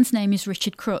the man's name is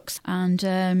Richard Crooks,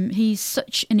 and he's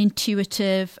such an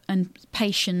intuitive and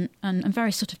patient and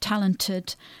very sort of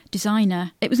talented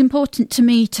designer. It was important to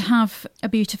me to have a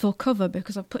beautiful cover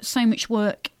because I've put so much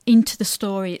work into the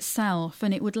story itself,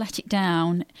 and it would let it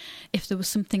down if there was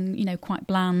something, quite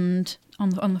bland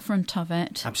on the front of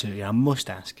it. Absolutely. I must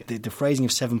ask, the phrasing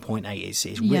of 7.8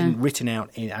 is written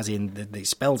out as in it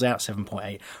spells out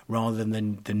 7.8 rather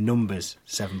than the numbers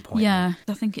 7.8. Yeah,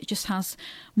 I think it just has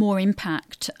more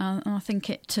impact, and I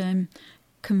think it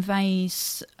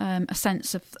conveys a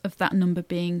sense of that number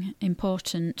being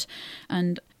important,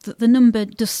 and the number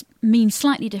does mean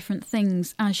slightly different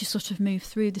things as you sort of move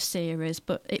through the series,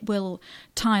 but it will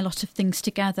tie a lot of things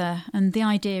together. And the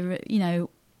idea,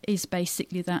 is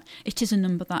basically that it is a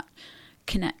number that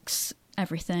connects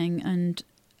everything, and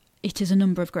it is a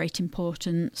number of great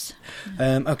importance.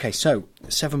 Okay, so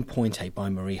 7.8 by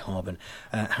Marie Harbon.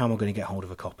 How am I going to get hold of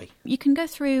a copy? You can go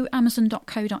through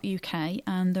amazon.co.uk,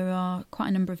 and there are quite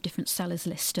a number of different sellers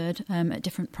listed at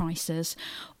different prices,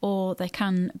 or they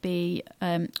can be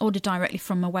ordered directly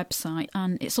from my website,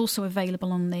 and it's also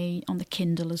available on the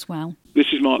Kindle as well. This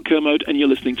is Mark Kermode, and you're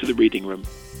listening to The Reading Room.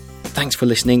 Thanks for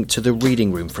listening to The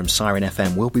Reading Room from Siren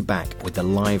FM. We'll be back with the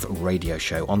live radio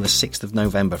show on the 6th of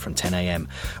November from 10 a.m,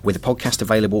 with a podcast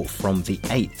available from the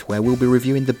 8th, where we'll be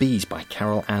reviewing The Bees by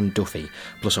Carol Ann Duffy,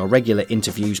 plus our regular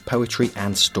interviews, poetry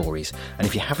and stories. And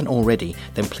if you haven't already,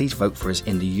 then please vote for us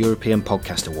in the European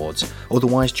Podcast Awards.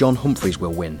 Otherwise, John Humphreys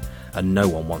will win. And no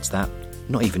one wants that,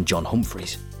 not even John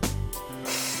Humphreys.